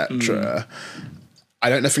 etc. I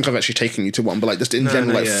don't think I've actually taken you to one, but like just in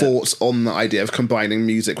general, like thoughts on the idea of combining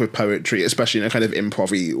music with poetry, especially in a kind of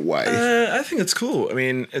improv-y way. I think it's cool. I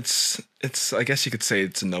mean, it's I guess you could say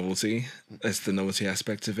it's a novelty. It's the novelty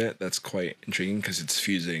aspect of it that's quite intriguing, because it's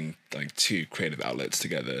fusing like two creative outlets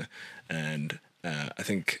together. And I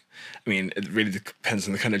think, I mean, it really depends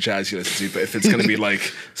on the kind of jazz you listen to, but if it's going to be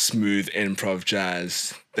like smooth improv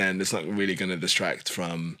jazz, then it's not really going to distract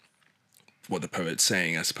from what the poet's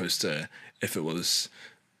saying, as opposed to if it was,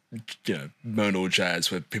 modal jazz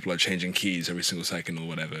where people are changing keys every single second or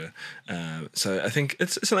whatever. So I think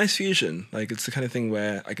it's a nice fusion. Like, it's the kind of thing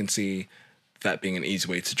where I can see that being an easy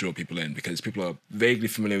way to draw people in, because people are vaguely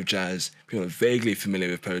familiar with jazz, people are vaguely familiar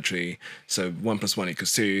with poetry. So 1 + 1 =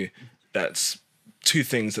 2. That's two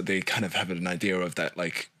things that they kind of have an idea of that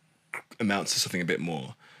like amounts to something a bit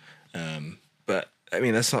more. But I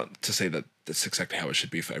mean, that's not to say that that's exactly how it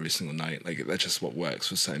should be for every single night. Like, that's just what works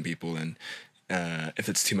for certain people. And if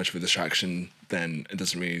it's too much of a distraction, then I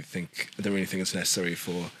don't really think it's necessary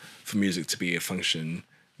for music to be a function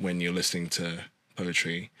when you're listening to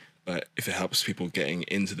poetry. But if it helps people getting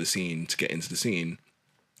into the scene to get into the scene,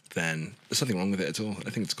 then there's nothing wrong with it at all.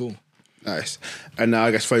 I think it's cool. Nice. And now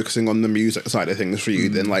I guess focusing on the music side of things for you,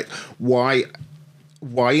 then like why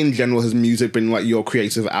in general has music been like your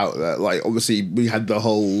creative outlet? Like, obviously we had the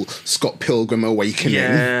whole Scott Pilgrim awakening.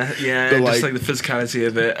 Yeah. But just like the physicality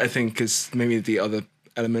of it, I think, is maybe the other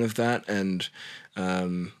element of that. And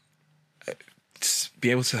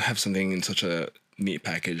be able to have something in such a neat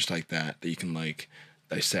package like that you can like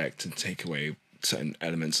dissect and take away certain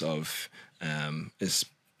elements of is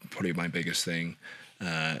probably my biggest thing.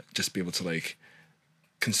 Just be able to like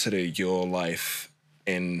consider your life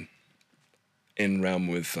in realm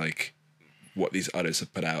with like what these artists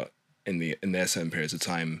have put out in their certain periods of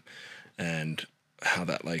time, and how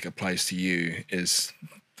that like applies to you is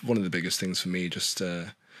one of the biggest things for me. Just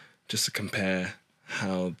to compare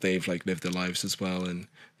how they've like lived their lives as well, and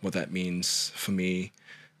what that means for me.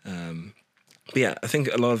 But yeah, I think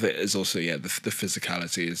a lot of it is also the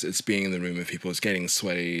physicality. It's being in the room with people. It's getting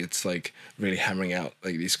sweaty. It's like really hammering out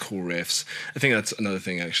like these cool riffs. I think that's another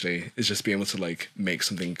thing actually, is just being able to like make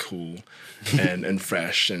something cool and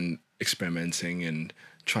fresh, and experimenting and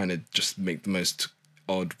trying to just make the most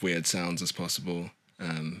odd, weird sounds as possible.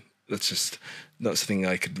 That's just not something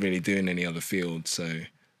I could really do in any other field. So,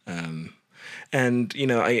 and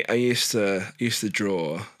I used to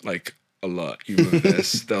draw like a lot. You remember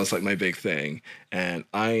this? That was like my big thing, and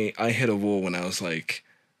I hit a wall when I was like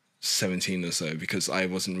 17 or so, because I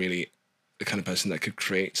wasn't really the kind of person that could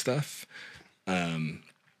create stuff.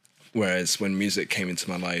 Whereas when music came into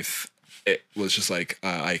my life, it was just like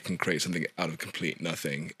I can create something out of complete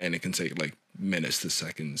nothing, and it can take like minutes to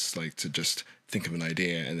seconds, like to just think of an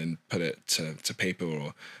idea and then put it to paper,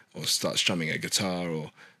 or start strumming a guitar,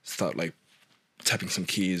 or start like tapping some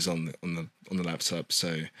keys on the laptop.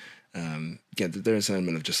 So there is an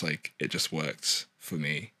element of just like it just worked for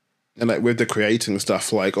me. And like with the creating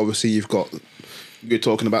stuff, like obviously you're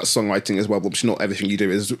talking about songwriting as well, but not everything you do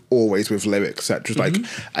is always with lyrics, etc. Like,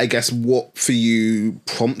 I guess what for you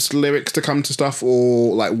prompts lyrics to come to stuff,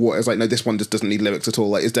 or like what is like, no, this one just doesn't need lyrics at all.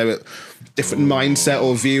 Like, is there a different mindset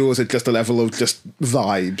or view, or is it just a level of just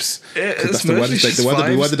vibes? It's the word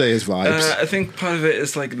of the day is vibes. I think part of it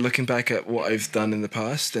is like looking back at what I've done in the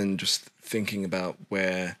past and just thinking about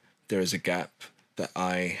where there is a gap that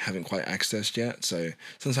I haven't quite accessed yet. So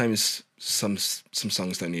sometimes some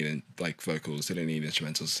songs don't need like vocals, they don't need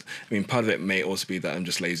instrumentals. I mean, part of it may also be that I'm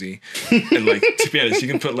just lazy. And like, to be honest, you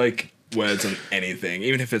can put like words on anything,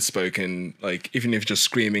 even if it's spoken, like even if you're just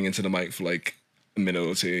screaming into the mic for like a minute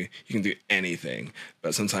or two, you can do anything.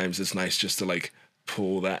 But sometimes it's nice just to like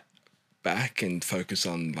pull that back and focus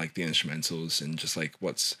on like the instrumentals and just like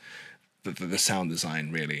what's the sound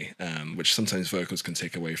design really, which sometimes vocals can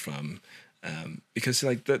take away from. Because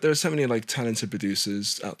like there are so many like talented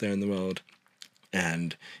producers out there in the world,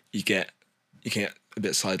 and you get a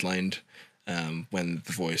bit sidelined when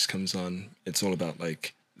the voice comes on. It's all about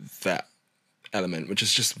like that element, which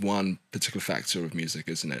is just one particular factor of music,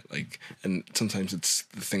 isn't it? Like, and sometimes it's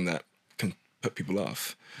the thing that can put people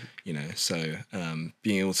off, you know. So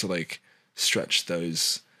being able to like stretch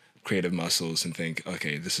those creative muscles and think,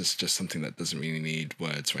 okay, this is just something that doesn't really need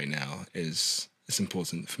words right now, it's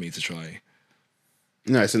important for me to try.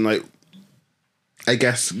 Nice. And like, I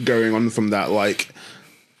guess going on from that, like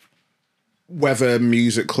whether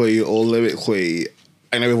musically or lyrically,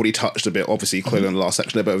 I know we've already touched a bit, obviously clearly in the last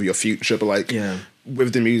section, a bit of your future, but like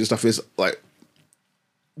with the music stuff is like,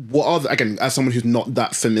 what are again, as someone who's not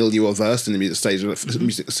that familiar or versed in the music stage,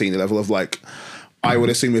 music scene level of like, I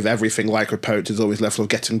would assume with everything, like with poetry, is always level of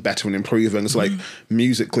getting better and improving. It's like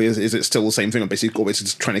musically, is it still the same thing? Or basically always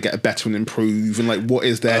just trying to get better and improve? And like, what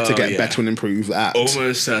is there to get better and improve at?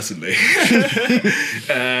 Almost certainly.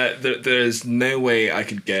 There's no way I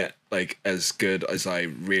could get like as good as I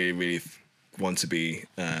really, really want to be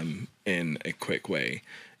in a quick way.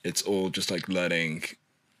 It's all just like learning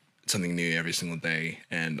something new every single day,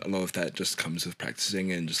 and a lot of that just comes with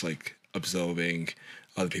practicing and just like observing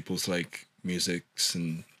other people's like musics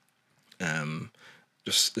and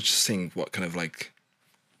just seeing what kind of like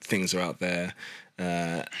things are out there,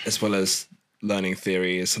 as well as learning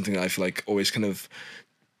theory is something that I feel like always kind of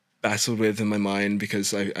battled with in my mind,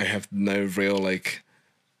 because I have no real like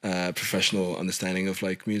professional understanding of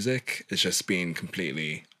like music. It's just been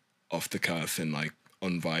completely off the cuff and like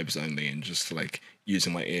on vibes only, and just like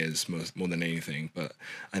using my ears more than anything. But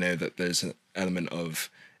I know that there's an element of,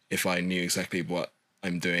 if I knew exactly what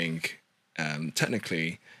I'm doing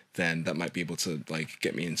technically, then that might be able to like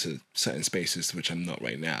get me into certain spaces which I'm not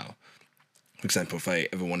right now. For example, if I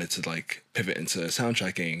ever wanted to like pivot into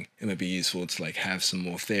soundtracking, it might be useful to like have some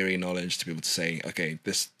more theory knowledge to be able to say, okay,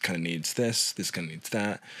 this kind of needs this kind of needs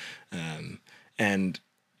that, and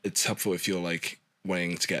it's helpful if you're like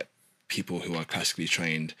wanting to get people who are classically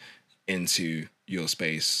trained into your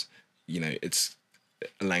space. You know, it's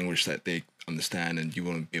a language that they understand, and you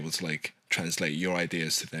want to be able to like translate your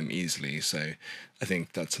ideas to them easily. So I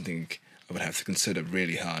think that's something I would have to consider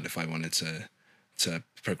really hard if I wanted to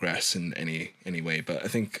progress in any way. But I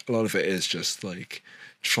think a lot of it is just like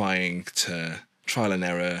trying to trial and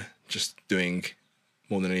error, just doing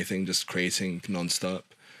more than anything, just creating nonstop,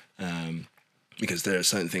 because there are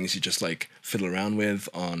certain things you just like fiddle around with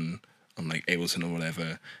on like Ableton or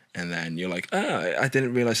whatever, and then you're like, I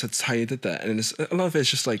didn't realize that's how you did that. And a lot of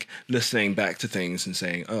it's just like listening back to things and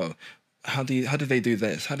saying, oh, how did they do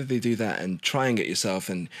this? How did they do that? And trying it yourself.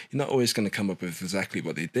 And you're not always going to come up with exactly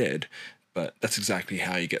what they did, but that's exactly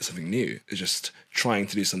how you get something new. It's just trying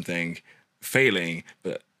to do something, failing,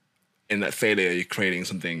 but in that failure, you're creating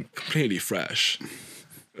something completely fresh.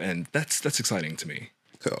 And that's exciting to me.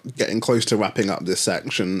 Getting close to wrapping up this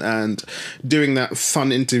section and doing that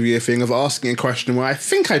fun interview thing of asking a question where I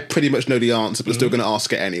think I pretty much know the answer, but still going to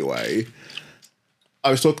ask it anyway.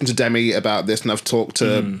 I was talking to Demi about this, and I've talked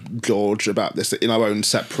to George about this in our own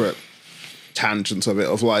separate tangents of it,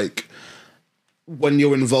 of like, when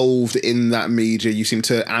you're involved in that media, you seem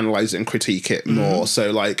to analyze it and critique it more.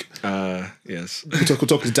 So, like, yes, talking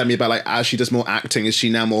to Demi about, like, as she does more acting, is she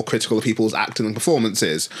now more critical of people's acting and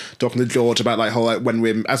performances? Talking to George about, like, how, like, when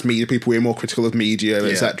we're as media people, we're more critical of media,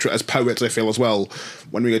 etc. As poets, I feel as well,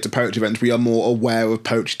 when we go to poetry events, we are more aware of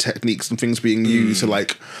poetry techniques and things being used. So,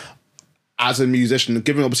 like, as a musician,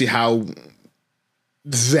 given obviously how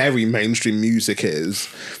very mainstream music is,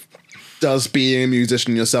 does being a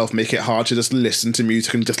musician yourself make it hard to just listen to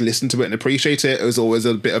music and just listen to it and appreciate it? It was always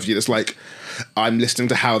a bit of you just like, I'm listening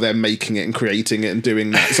to how they're making it and creating it and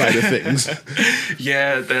doing that side of things.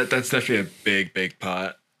 Yeah, that's definitely a big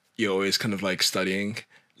part. You're always kind of like studying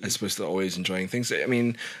as opposed to always enjoying things. I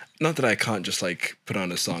mean, not that I can't just like put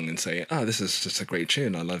on a song and say, oh, this is just a great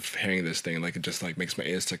tune. I love hearing this thing. Like, it just like makes my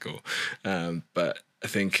ears tickle. But I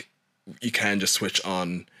think you can just switch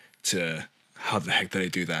on to how the heck did I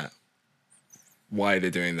do that? Why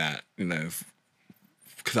they're doing that, you know,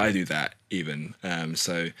 because I do that even.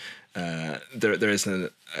 So there is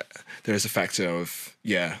a factor of,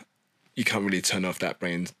 you can't really turn off that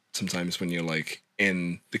brain sometimes when you're like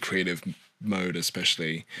in the creative mode,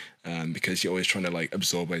 especially because you're always trying to like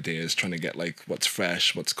absorb ideas, trying to get like what's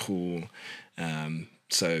fresh, what's cool.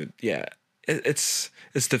 So yeah, it's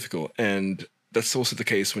difficult, and that's also the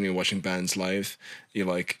case when you're watching bands live. You're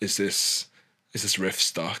like, is this riff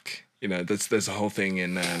stuck? You know, there's a whole thing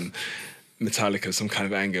in Metallica, some kind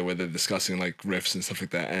of anger, where they're discussing like riffs and stuff like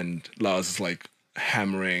that, and Lars is like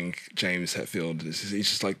hammering James Hetfield. He's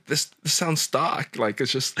just like, this sounds stark. Like,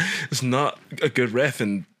 it's not a good riff,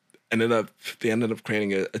 and they ended up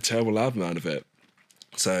creating a terrible album out of it.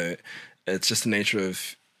 So it's just the nature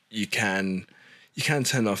of you can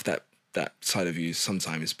turn off that side of you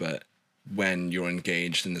sometimes, but when you're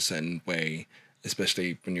engaged in a certain way,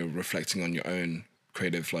 especially when you're reflecting on your own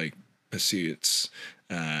creative like pursuits,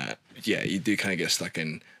 you do kind of get stuck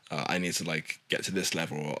in I need to like get to this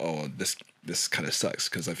level, or this kind of sucks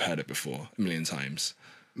because I've heard it before a million times.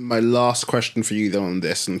 My last question for you though on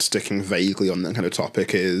this, and sticking vaguely on that kind of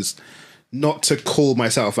topic, is not to call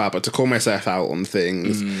myself out, but to call myself out on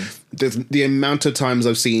things. The amount of times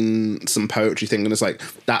I've seen some poetry thing and it's like,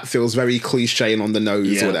 that feels very cliche and on the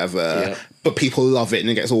nose or whatever, but people love it and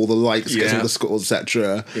it gets all the likes, gets all the scores,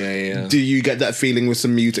 etc. Do you get that feeling with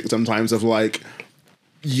some music sometimes of like,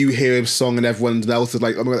 you hear a song and everyone else is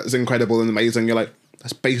like, oh my God, that's incredible and amazing, you're like,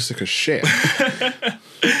 that's basic as shit.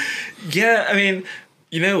 Yeah, I mean,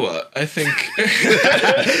 you know what? I think...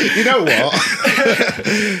 You know what?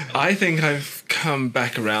 I think I've come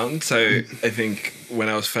back around. So I think when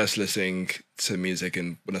I was first listening to music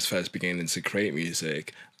and when I was first beginning to create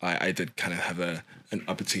music, I did kind of have an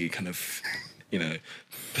uppity kind of, you know,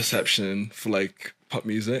 perception for like pop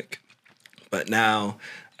music. But now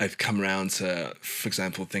I've come around to, for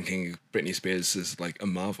example, thinking Britney Spears is like a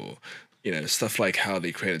marvel. You know, stuff like how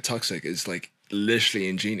they created Toxic is like literally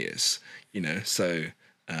ingenious, you know? So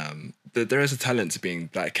there is a talent to being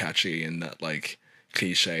that catchy and that like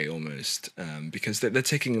cliche almost, because they're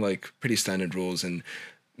taking like pretty standard rules and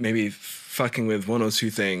maybe fucking with one or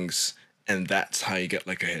two things, and that's how you get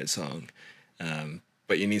like a hit song.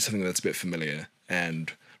 But you need something that's a bit familiar.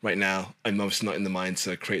 And right now, I'm obviously not in the mind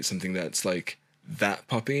to create something that's like that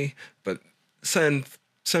poppy, but certain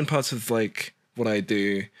parts of like what I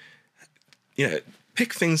do, you know,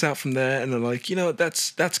 pick things out from there and they're like, you know what,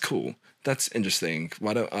 that's cool. That's interesting.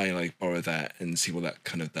 Why don't I like borrow that and see what that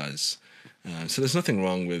kind of does? So there's nothing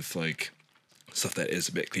wrong with like stuff that is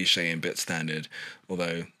a bit cliche and a bit standard.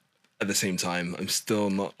 Although at the same time, I'm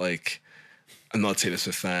still not like, I'm not a Taylor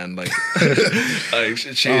Swift fan. Like, she is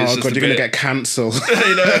just you're gonna get cancelled.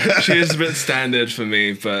 You know, she is a bit standard for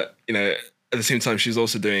me. But you know, at the same time, she's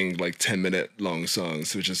also doing like 10-minute long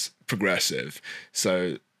songs, which is progressive.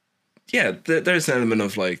 So yeah, there's an element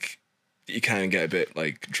of like, you can get a bit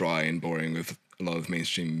like dry and boring with a lot of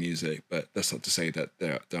mainstream music, but that's not to say that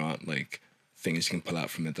there aren't like things you can pull out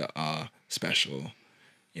from it that are special.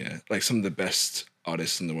 You know, like some of the best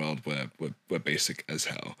artists in the world were basic as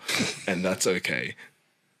hell, and that's okay.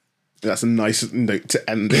 That's a nice note to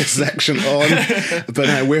end this section on.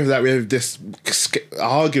 But with that, we have this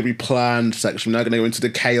arguably planned section. We're now going to go into the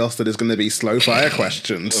chaos that is going to be slow fire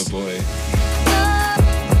questions. Oh boy.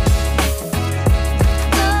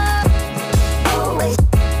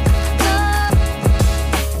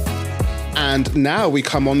 And now we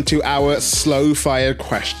come on to our slow fire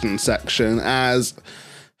question section as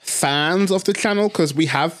fans of the channel, because we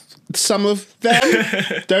have some of them,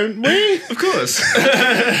 don't we? Of course.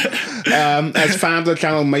 As fans of the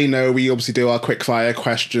channel may know, we obviously do our quick fire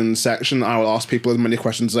question section. I will ask people as many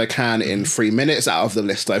questions as I can in 3 minutes out of the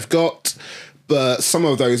list I've got. But some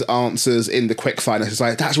of those answers in the quickfire is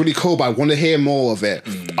like, that's really cool, but I want to hear more of it.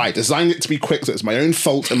 I designed it to be quick, so it's my own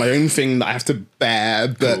fault and my own thing that I have to bear.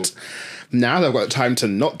 But now that I've got time to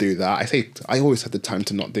not do that, I always had the time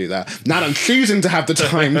to not do that. Now that I'm choosing to have the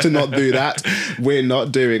time to not do that, we're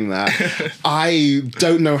not doing that. I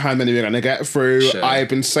don't know how many we're going to get through. Sure. I've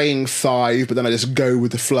been saying 5, but then I just go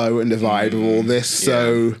with the flow and the vibe of all this.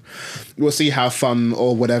 So we'll see how fun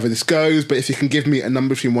or whatever this goes. But if you can give me a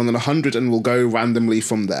number between 1 and 100, and we'll go randomly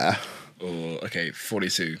from there. Oh, okay,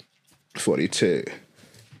 42. 42.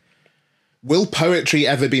 Will poetry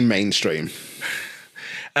ever be mainstream?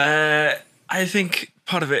 I think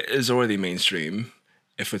part of it is already mainstream.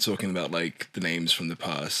 If we're talking about like the names from the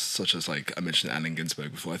past, such as like I mentioned Allen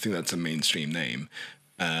Ginsberg before, I think that's a mainstream name.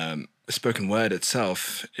 Spoken word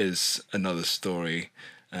itself is another story,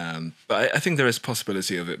 but I think there is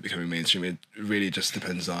possibility of it becoming mainstream. It really just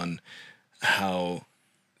depends on how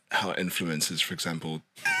influencers, for example,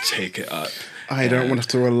 take it up. I don't want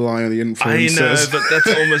to rely on the influencers. I know, but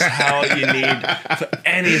that's almost how you need for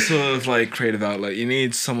any sort of like creative outlet. You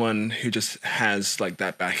need someone who just has like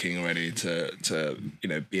that backing already to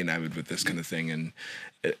be enamored with this kind of thing. And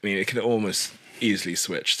it can almost easily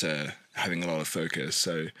switch to having a lot of focus.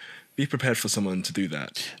 So be prepared for someone to do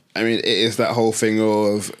that. I mean, it is that whole thing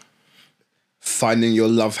of finding your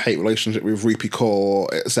love-hate relationship with Rupi Kaur,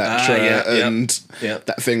 etc.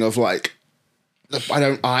 That thing of like,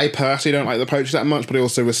 I personally don't like the poetry that much, but I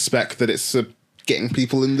also respect that it's getting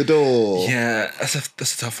people in the door. Yeah, that's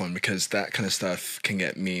a tough one because that kind of stuff can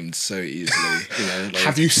get memed so easily.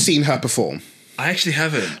 Have you seen her perform? I actually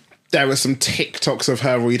haven't. There were some TikToks of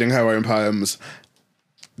her reading her own poems.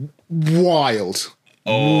 Wild.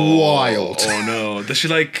 Wild. Oh no. Does she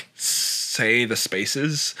like say the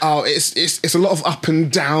spaces? Oh, it's a lot of up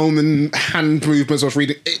and down and hand movements of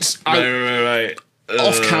reading. It's right.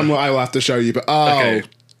 Off camera, I will have to show you, but okay.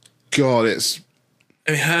 God, it's.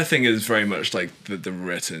 I mean, her thing is very much like the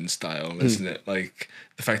written style, isn't it? Like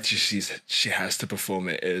the fact that she has to perform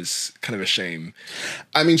it is kind of a shame.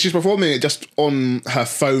 I mean, she's performing it just on her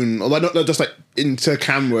phone, or not just like into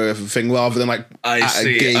camera thing, rather than like a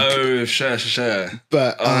gig. Oh, sure.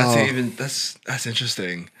 But that's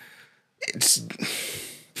interesting. It's.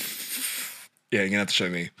 Yeah, you're gonna have to show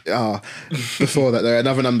me. Before that, though,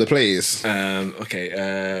 another number, please.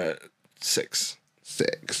 Okay, 6.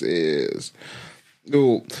 6 is.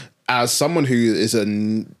 Oh, as someone who is a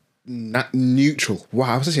neutral.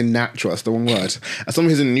 Wow, I was saying natural. That's the wrong word. As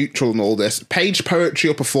someone who's a neutral in all this, page poetry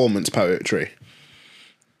or performance poetry?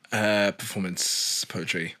 Performance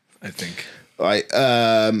poetry, I think. Like,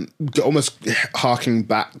 almost harking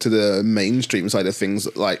back to the mainstream side of things,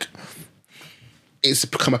 like. It's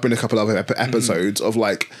come up in a couple of other episodes of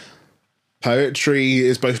like poetry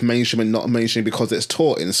is both mainstream and not mainstream because it's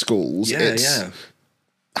taught in schools. Yeah.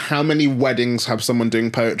 How many weddings have someone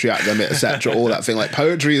doing poetry at them, etc. All that thing. Like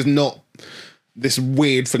poetry is not this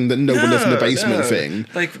weird thing that no one lives in the basement thing.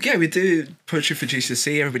 Like, yeah, we do poetry for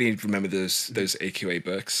GCSE. Everybody remember those AQA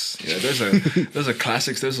books. You know, those are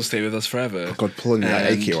classics. Those will stay with us forever. Oh God, pulling that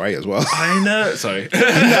AQA as well. I know. Sorry. no.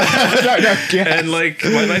 Yes. And like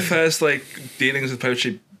my first like dealings with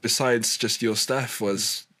poetry, besides just your stuff,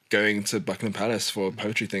 was going to Buckingham Palace for a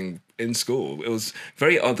poetry thing in school. It was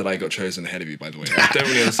very odd that I got chosen ahead of you, by the way. I don't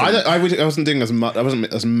really understand. I wasn't doing as much.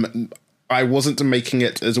 I wasn't making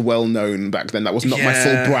it as well known back then. That was not my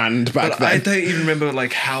full brand back then. I don't even remember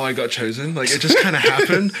like how I got chosen. Like it just kind of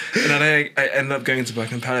happened, and then I ended up going to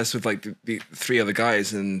Buckingham Palace with like the 3 other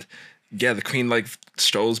guys, and yeah, the Queen like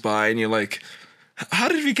strolls by, and you're like, how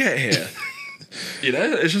did we get here? You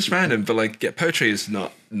know, it's just random. But like, yeah, poetry is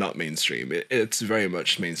not mainstream. It's very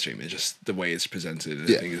much mainstream. It's just the way it's presented.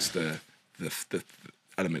 I think it's the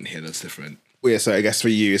element here that's different. Yeah, so I guess for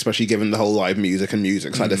you, especially given the whole live music and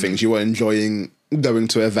music side of things, you are enjoying going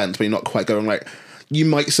to events, but you're not quite going like, you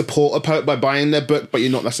might support a poet by buying their book, but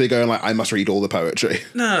you're not necessarily going like, I must read all the poetry.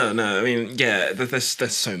 No. I mean, yeah, there's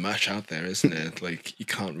so much out there, isn't it? Like, you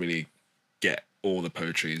can't really get all the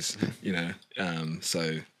poetries, you know?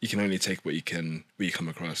 So you can only take what you come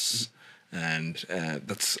across, and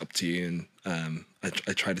that's up to you. And I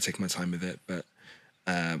try to take my time with it, but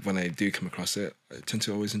when I do come across it, I tend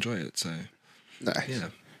to always enjoy it, so... Nice. Yeah.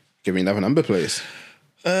 Give me another number, please.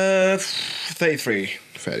 33.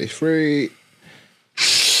 33.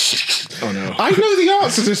 Oh no. I know the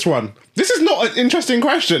answer to this one. This is not an interesting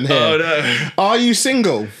question here. Oh no. Are you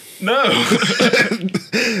single? No.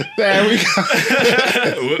 There we go.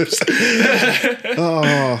 Whoops.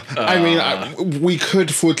 I mean, we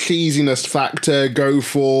could, for cheesiness factor, go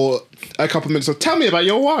for a couple minutes of tell me about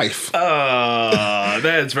your wife.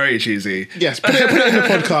 That's very cheesy. Yes, put it in the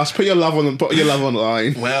podcast. Put your love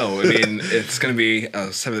online. Well, I mean, it's going to be our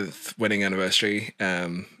 7th wedding anniversary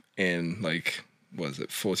in like, what is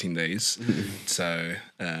it, 14 days. So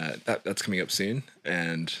that's coming up soon.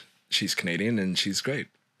 And she's Canadian and she's great.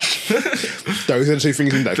 Those are the two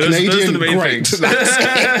things in there. Canadian, those are the main great. things.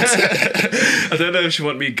 I don't know if she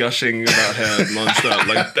want me gushing about her non-stop.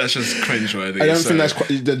 Like, that's just cringeworthy. I don't think that's quite...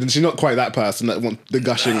 She's not quite that person that wants the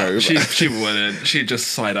gushing over. She wouldn't. She'd just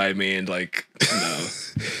side-eye me and like, no.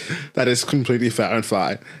 That is completely fair and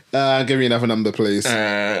fine. Give me another number, please.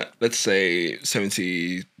 Let's say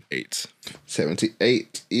 78.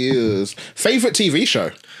 78 years. Favourite TV show?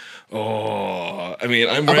 Oh, I mean,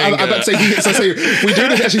 I'm wearing... I'm about to say, we do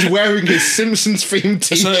this as he's wearing his Simpsons themed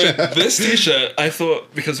t-shirt. So this t-shirt, I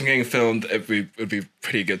thought, because I'm getting filmed, it would be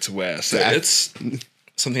pretty good to wear. So it's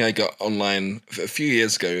something I got online a few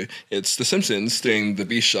years ago. It's The Simpsons doing the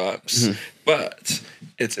B-sharps, but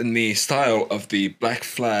it's in the style of the Black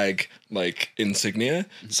Flag, like, insignia.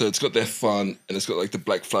 So it's got their font, and it's got, like, the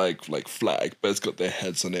Black Flag, like, flag, but it's got their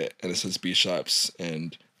heads on it, and it says B-sharps,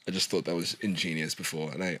 and... I just thought that was ingenious before,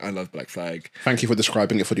 and I love Black Flag. Thank you for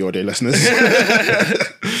describing it for the audio listeners.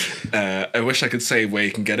 I wish I could say where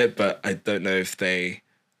you can get it, but I don't know if they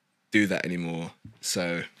do that anymore.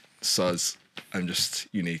 So, soz, I'm just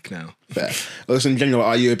unique now. Fair. Also, in general,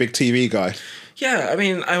 are you a big TV guy? Yeah, I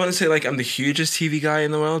mean, I wouldn't say like I'm the hugest TV guy in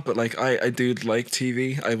the world, but like I do like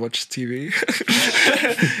TV. I watch TV.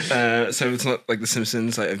 So it's not like The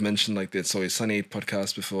Simpsons. Like I've mentioned like the It's Always Sunny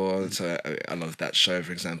podcast before. So I love that show,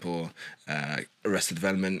 for example. Arrested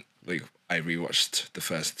Development. Like I rewatched the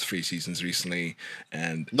first 3 seasons recently,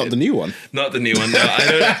 and Not the new one. Not the new one. No,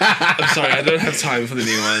 I'm sorry, I don't have time for the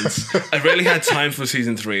new ones. I really had time for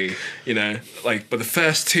season 3. You know, like but the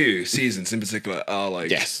first 2 seasons in particular are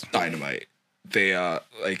like dynamite. They are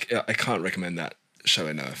like I can't recommend that show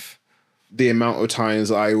enough. The amount of times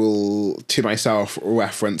I will to myself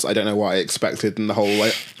reference I don't know what I expected in the whole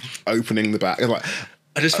like opening the back. It's like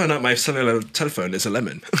I just found out my cellular telephone is a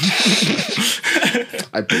lemon.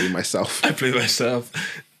 I blew myself.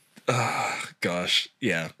 Oh, gosh,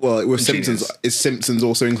 yeah. Well, with Simpsons, is Simpsons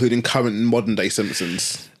also including current and modern day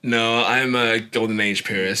Simpsons? No, I'm a golden age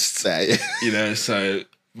purist. There, you know, so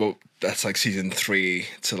well, that's like season 3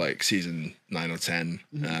 to like season 9 or 10.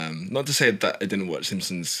 Not to say that I didn't watch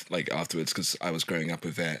Simpsons like afterwards because I was growing up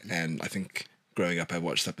with it, and I think growing up I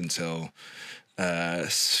watched up until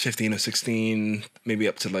 15 or 16, maybe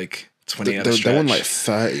up to like 20 at a stretch. They're on like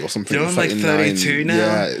 30 or something. They're on like 32 now.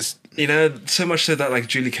 Yeah, it's... You know, so much so that like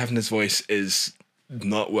Julie Kavanagh's voice is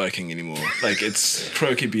not working anymore. Like it's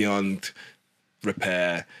croaky beyond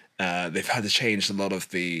repair. They've had to change a lot of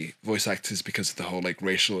the voice actors because of the whole like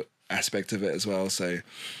racial aspect of it as well. So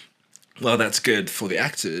while that's good for the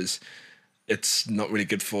actors, it's not really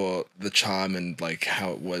good for the charm and like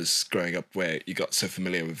how it was growing up, where you got so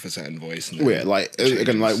familiar with a certain voice. And like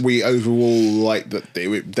again, like we overall like that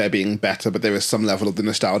they're being better, but there is some level of the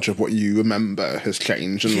nostalgia of what you remember has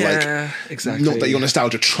changed, and exactly. Not that your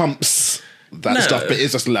nostalgia trumps that stuff, but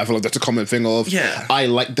it's just a level of that's a common thing of I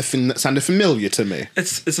like the thing that sounded familiar to me.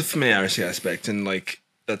 It's a familiarity aspect, and like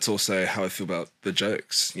that's also how I feel about the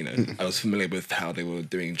jokes. You know, I was familiar with how they were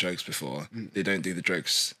doing jokes before. They don't do the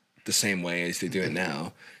jokes the same way as they do it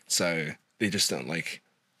now, so they just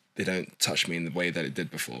they don't touch me in the way that it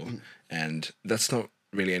did before, and that's not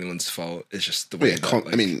really anyone's fault. It's just the way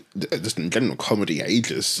I mean, just in general, comedy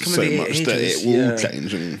ages so much that it will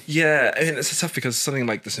change. And... yeah, I mean, it's tough because something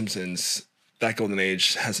like The Simpsons, that golden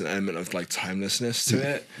age has an element of like timelessness to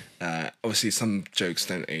it. Obviously some jokes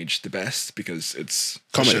don't age the best because it's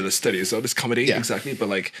comedy. A show that's steady as well. It's comedy, exactly, but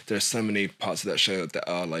like there are so many parts of that show that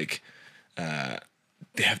are like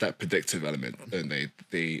they have that predictive element, don't they?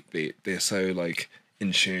 They're so like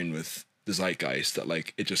in tune with the zeitgeist that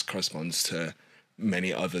like it just corresponds to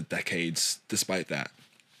many other decades despite that.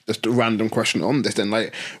 Just a random question on this then,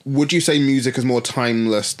 like, would you say music is more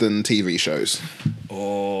timeless than TV shows?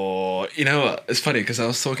 Or, you know what, it's funny because I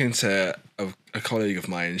was talking to a colleague of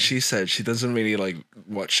mine, and she said she doesn't really like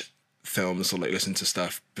watch films or like listen to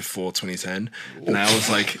stuff before 2010, and I was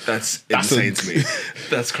like, that's insane to me.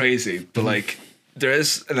 That's crazy. But like there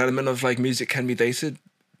is an element of like music can be dated,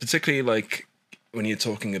 particularly like when you're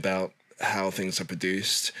talking about how things are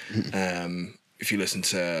produced. If you listen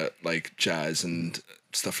to like jazz and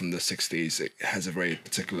stuff from the 60s, it has a very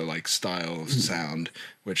particular like style sound,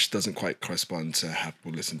 which doesn't quite correspond to how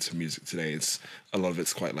people listen to music today. It's a lot of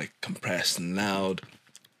it's quite like compressed and loud,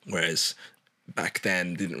 whereas back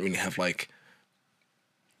then they didn't really have like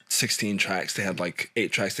 16 tracks. They had like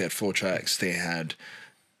 8 tracks, they had 4 tracks, they had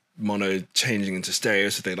mono changing into stereo,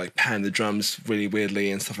 so they like pan the drums really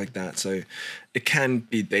weirdly and stuff like that. So it can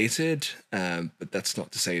be dated, but that's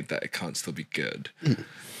not to say that it can't still be good.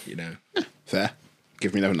 You know. Fair.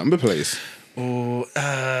 Give me another number, please. Or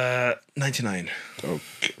 99.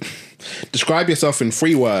 Okay. Describe yourself in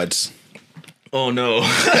 3 words. Oh no.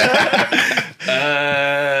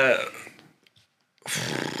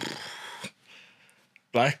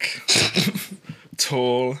 Black,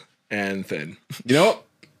 tall, and thin. You know what?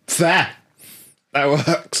 Fair. That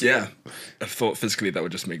works. Yeah. I thought physically that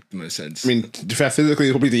would just make the most sense. I mean, to be fair, physically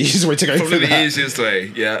is probably the easiest way to go. Probably for the that. easiest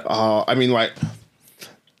way, yeah. I mean, like,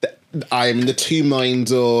 I'm in the 2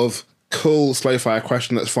 minds of cool, slow fire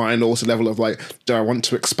question that's fine. Also, level of like, do I want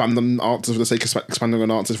to expand on answers for the sake of expanding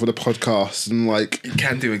on answers for the podcast? And like, You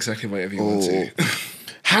can do exactly whatever you want to.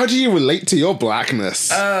 How do you relate to your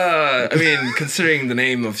blackness? I mean, considering the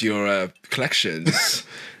name of your collections.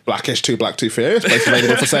 Blackish 2, Black 2 Furious, both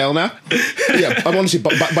available for sale now. Yeah, I'm honestly,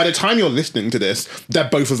 by the time you're listening to this, they're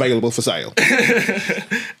both available for sale.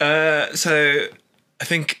 So I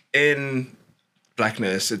think in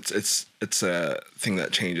blackness, it's a thing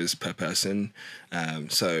that changes per person.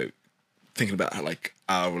 So thinking about how, like,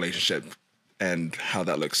 our relationship and how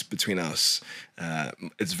that looks between us,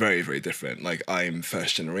 it's very, very different. Like, I'm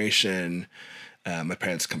first generation. My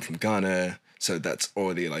parents come from Ghana. So that's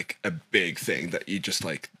already like a big thing that you just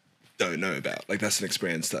like don't know about. Like, that's an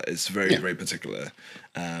experience that is very, very particular.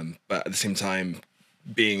 But at the same time,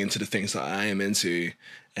 being into the things that I am into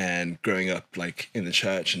and growing up like in the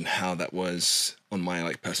church and how that was on my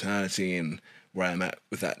like personality and where I'm at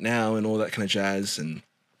with that now and all that kind of jazz and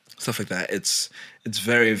stuff like that. It's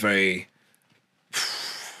very, very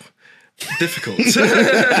difficult.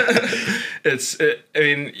 I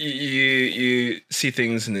mean, you see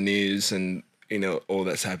things in the news and, you know, all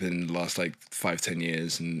that's happened in the last like 5-10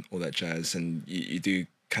 years and all that jazz, and you do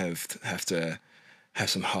kind of have to have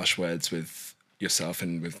some harsh words with yourself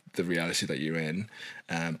and with the reality that you're in.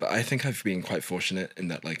 But I think I've been quite fortunate in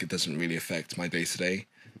that, like, it doesn't really affect my day to day.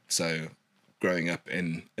 So growing up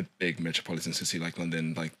in a big metropolitan city like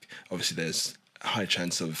London, like, obviously there's a high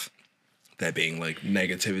chance of there being like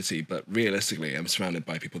negativity, but realistically I'm surrounded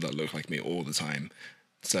by people that look like me all the time,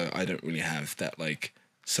 so I don't really have that like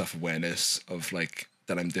self-awareness of like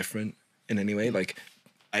that I'm different in any way. Like,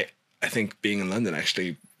 I think being in London,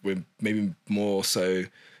 actually, we're maybe more so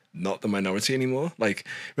not the minority anymore. Like,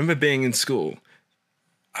 remember being in school,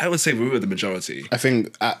 I would say we were the majority. I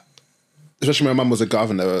think, especially when my mum was a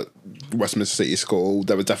governor at Westminster City School,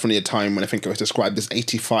 there was definitely a time when I think it was described as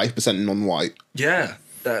 85% non-white. Yeah,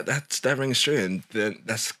 that rings true, and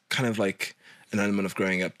that's kind of like an element of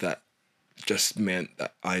growing up that just meant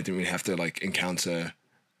that I didn't really have to like encounter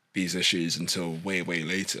these issues until way, way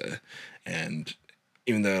later. And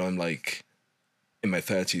even though I'm like in my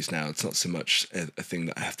 30s now, it's not so much a thing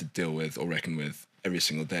that I have to deal with or reckon with every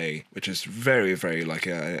single day, which is very, very like,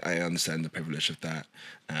 I understand the privilege of that,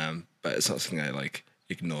 but it's not something I like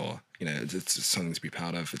ignore. You know, it's something to be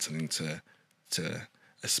proud of. It's something to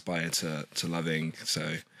aspire to loving.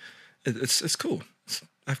 So it's cool.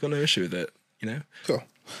 I've got no issue with it, you know. Cool.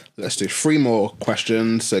 Let's do 3 more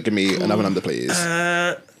questions. So give me another number, please.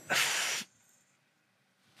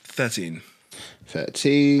 13.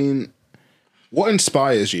 13. What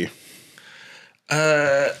inspires you?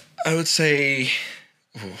 I would say,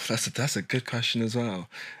 that's a good question as well.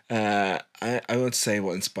 I would say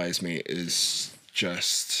what inspires me is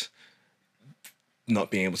just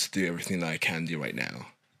not being able to do everything that I can do right now.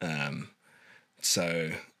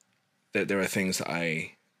 So there are things that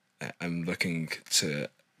I'm looking to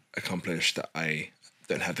accomplish that I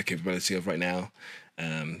don't have the capability of right now.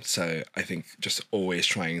 So I think just always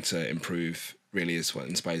trying to improve really is what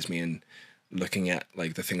inspires me, and looking at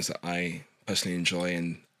like the things that I personally enjoy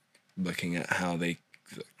and looking at how they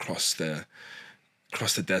cross the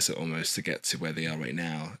desert almost to get to where they are right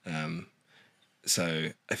now. So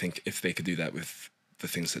I think if they could do that with the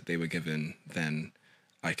things that they were given, then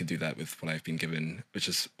I could do that with what I've been given, which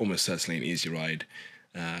is almost certainly an easy ride.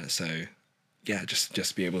 So yeah,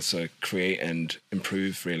 just be able to create and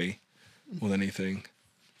improve really more than anything.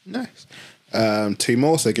 Nice. 2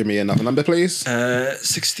 more, so give me another number, please.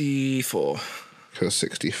 64.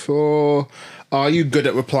 64. Are you good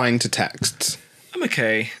at replying to texts? I'm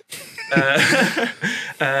okay.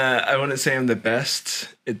 I wouldn't say I'm the best.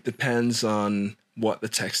 It depends on what the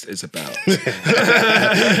text is about.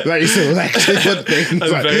 Very selective with things.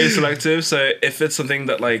 I'm very selective. So if it's something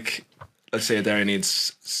that, like, let's say Darren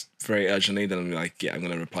needs very urgently, then I'm like, yeah, I'm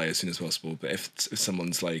going to reply as soon as possible. But if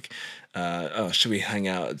someone's like, oh, should we hang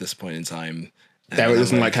out at this point in time? Darren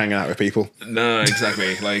doesn't like hanging out with people. No,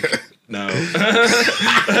 exactly. Like, No.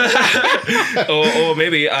 or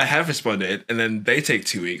maybe I have responded and then they take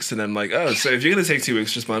 2 weeks and I'm like, oh, so if you're going to take 2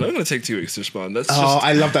 weeks to respond, I'm going to take 2 weeks to respond. That's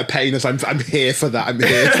I love that pettiness. I'm here for that. I'm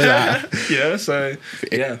here for that. Yeah, so,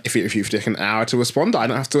 yeah. If you've taken an hour to respond, I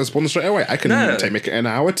don't have to respond straight away. I can make it an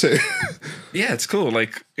hour too. Yeah, it's cool.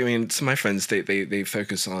 Like, I mean, some of my friends, they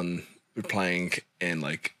focus on replying in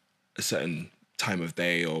like a certain time of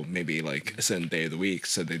day or maybe like a certain day of the week,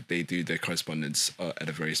 so they do their correspondence at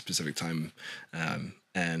a very specific time,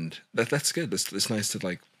 and that's good. It's nice to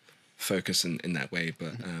like focus in that way,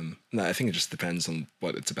 but no, I think it just depends on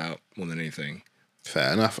what it's about more than anything.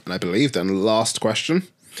 Fair enough. And I believe then last question,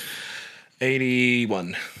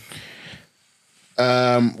 81.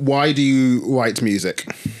 Why do you write music?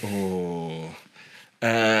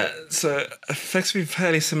 So effectively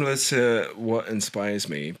fairly similar to what inspires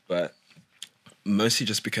me, but mostly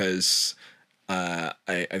just because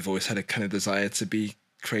I've always had a kind of desire to be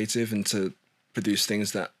creative and to produce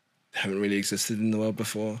things that haven't really existed in the world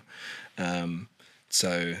before.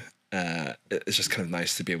 So it's just kind of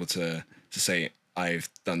nice to be able to say I've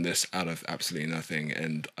done this out of absolutely nothing,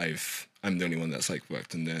 and I'm the only one that's like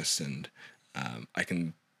worked on this, and I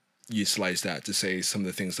can utilize that to say some of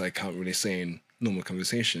the things that I can't really say in normal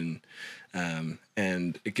conversation,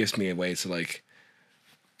 and it gives me a way to like,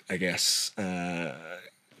 I guess,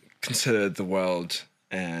 consider the world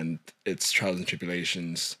and its trials and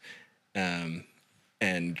tribulations,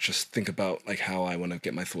 and just think about like how I want to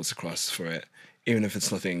get my thoughts across for it, even if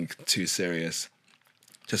it's nothing too serious.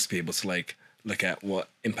 Just to be able to like look at what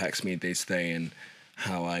impacts me day to day and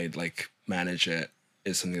how I like manage it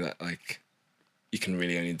is something that like you can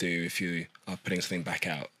really only do if you are putting something back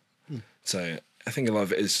out. So I think a lot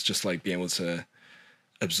of it is just like being able to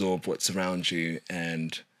absorb what's around you,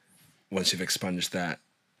 and once you've expunged that,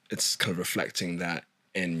 it's kind of reflecting that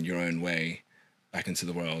in your own way back into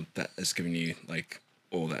the world that has given you like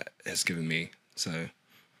all that has given me. So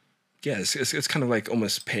yeah, it's kind of like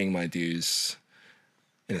almost paying my dues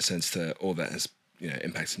in a sense to all that has, you know,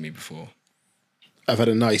 impacted me before. I've had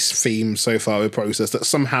a nice theme so far with Process that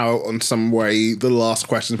somehow, on some way, the last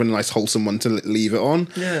question's been a nice wholesome one to leave it on.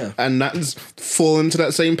 Yeah. And that's fallen into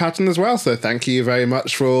that same pattern as well. So thank you very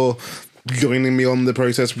much for joining me on the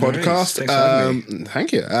Process podcast. Thanks for having me.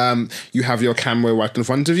 Thank you. You have your camera right in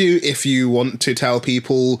front of you. If you want to tell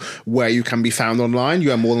people where you can be found online,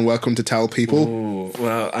 you are more than welcome to tell people. Ooh,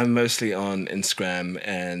 well, I'm mostly on Instagram,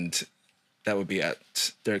 and that would be at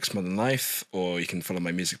Derek's Modern Life, or you can follow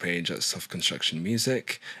my music page at Soft Construction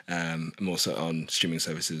Music. I'm also on streaming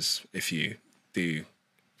services if you do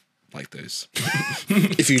like those.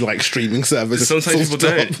 If you like streaming services. Sometimes people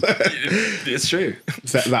don't. It's true.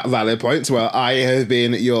 That valid point. Well, I have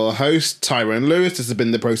been your host, Tyrone Lewis. This has been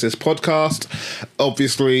the Process Podcast.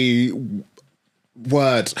 Obviously,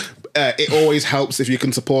 it always helps if you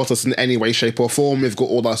can support us in any way, shape or form. We've got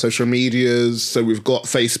all our social medias. So we've got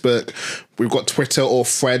Facebook, we've got Twitter or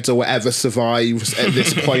Threads or whatever survives at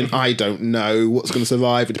this point. I don't know what's going to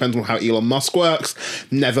survive. It depends on how Elon Musk works.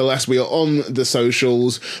 Nevertheless, we are on the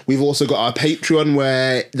socials. We've also got our Patreon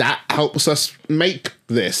where that helps us make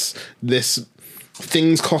this.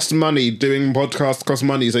 Things cost money. Doing podcasts costs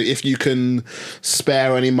money. So if you can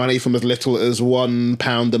spare any money from as little as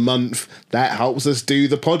 £1 a month, that helps us do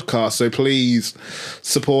the podcast. So please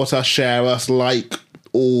support us, share us, like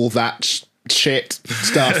all that shit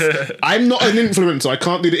stuff. I'm not an influencer. I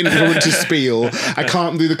can't do the influencer spiel. I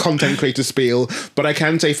can't do the content creator spiel. But I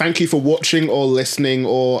can say thank you for watching or listening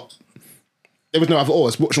or... There was no other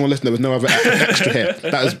it's watching or listening. There was no other extra here.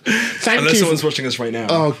 That was Unless someone's watching us right now.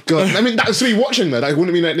 Oh god! I mean, that was me watching though. That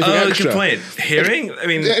wouldn't mean anything extra. Good point. Hearing? I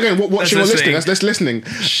mean, again, watching or listening. That's listening.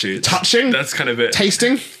 Shoot. Touching. That's kind of it.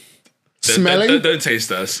 Tasting. Smelling. Don't taste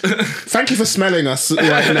us. Thank you for smelling us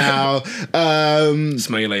right now.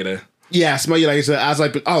 Smell you later. Yeah, smell you later. I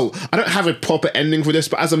don't have a proper ending for this,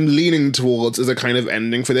 but as I'm leaning towards as a kind of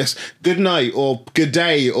ending for this, good night or good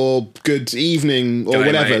day or good evening or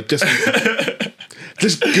whatever. Night.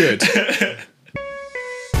 Just good.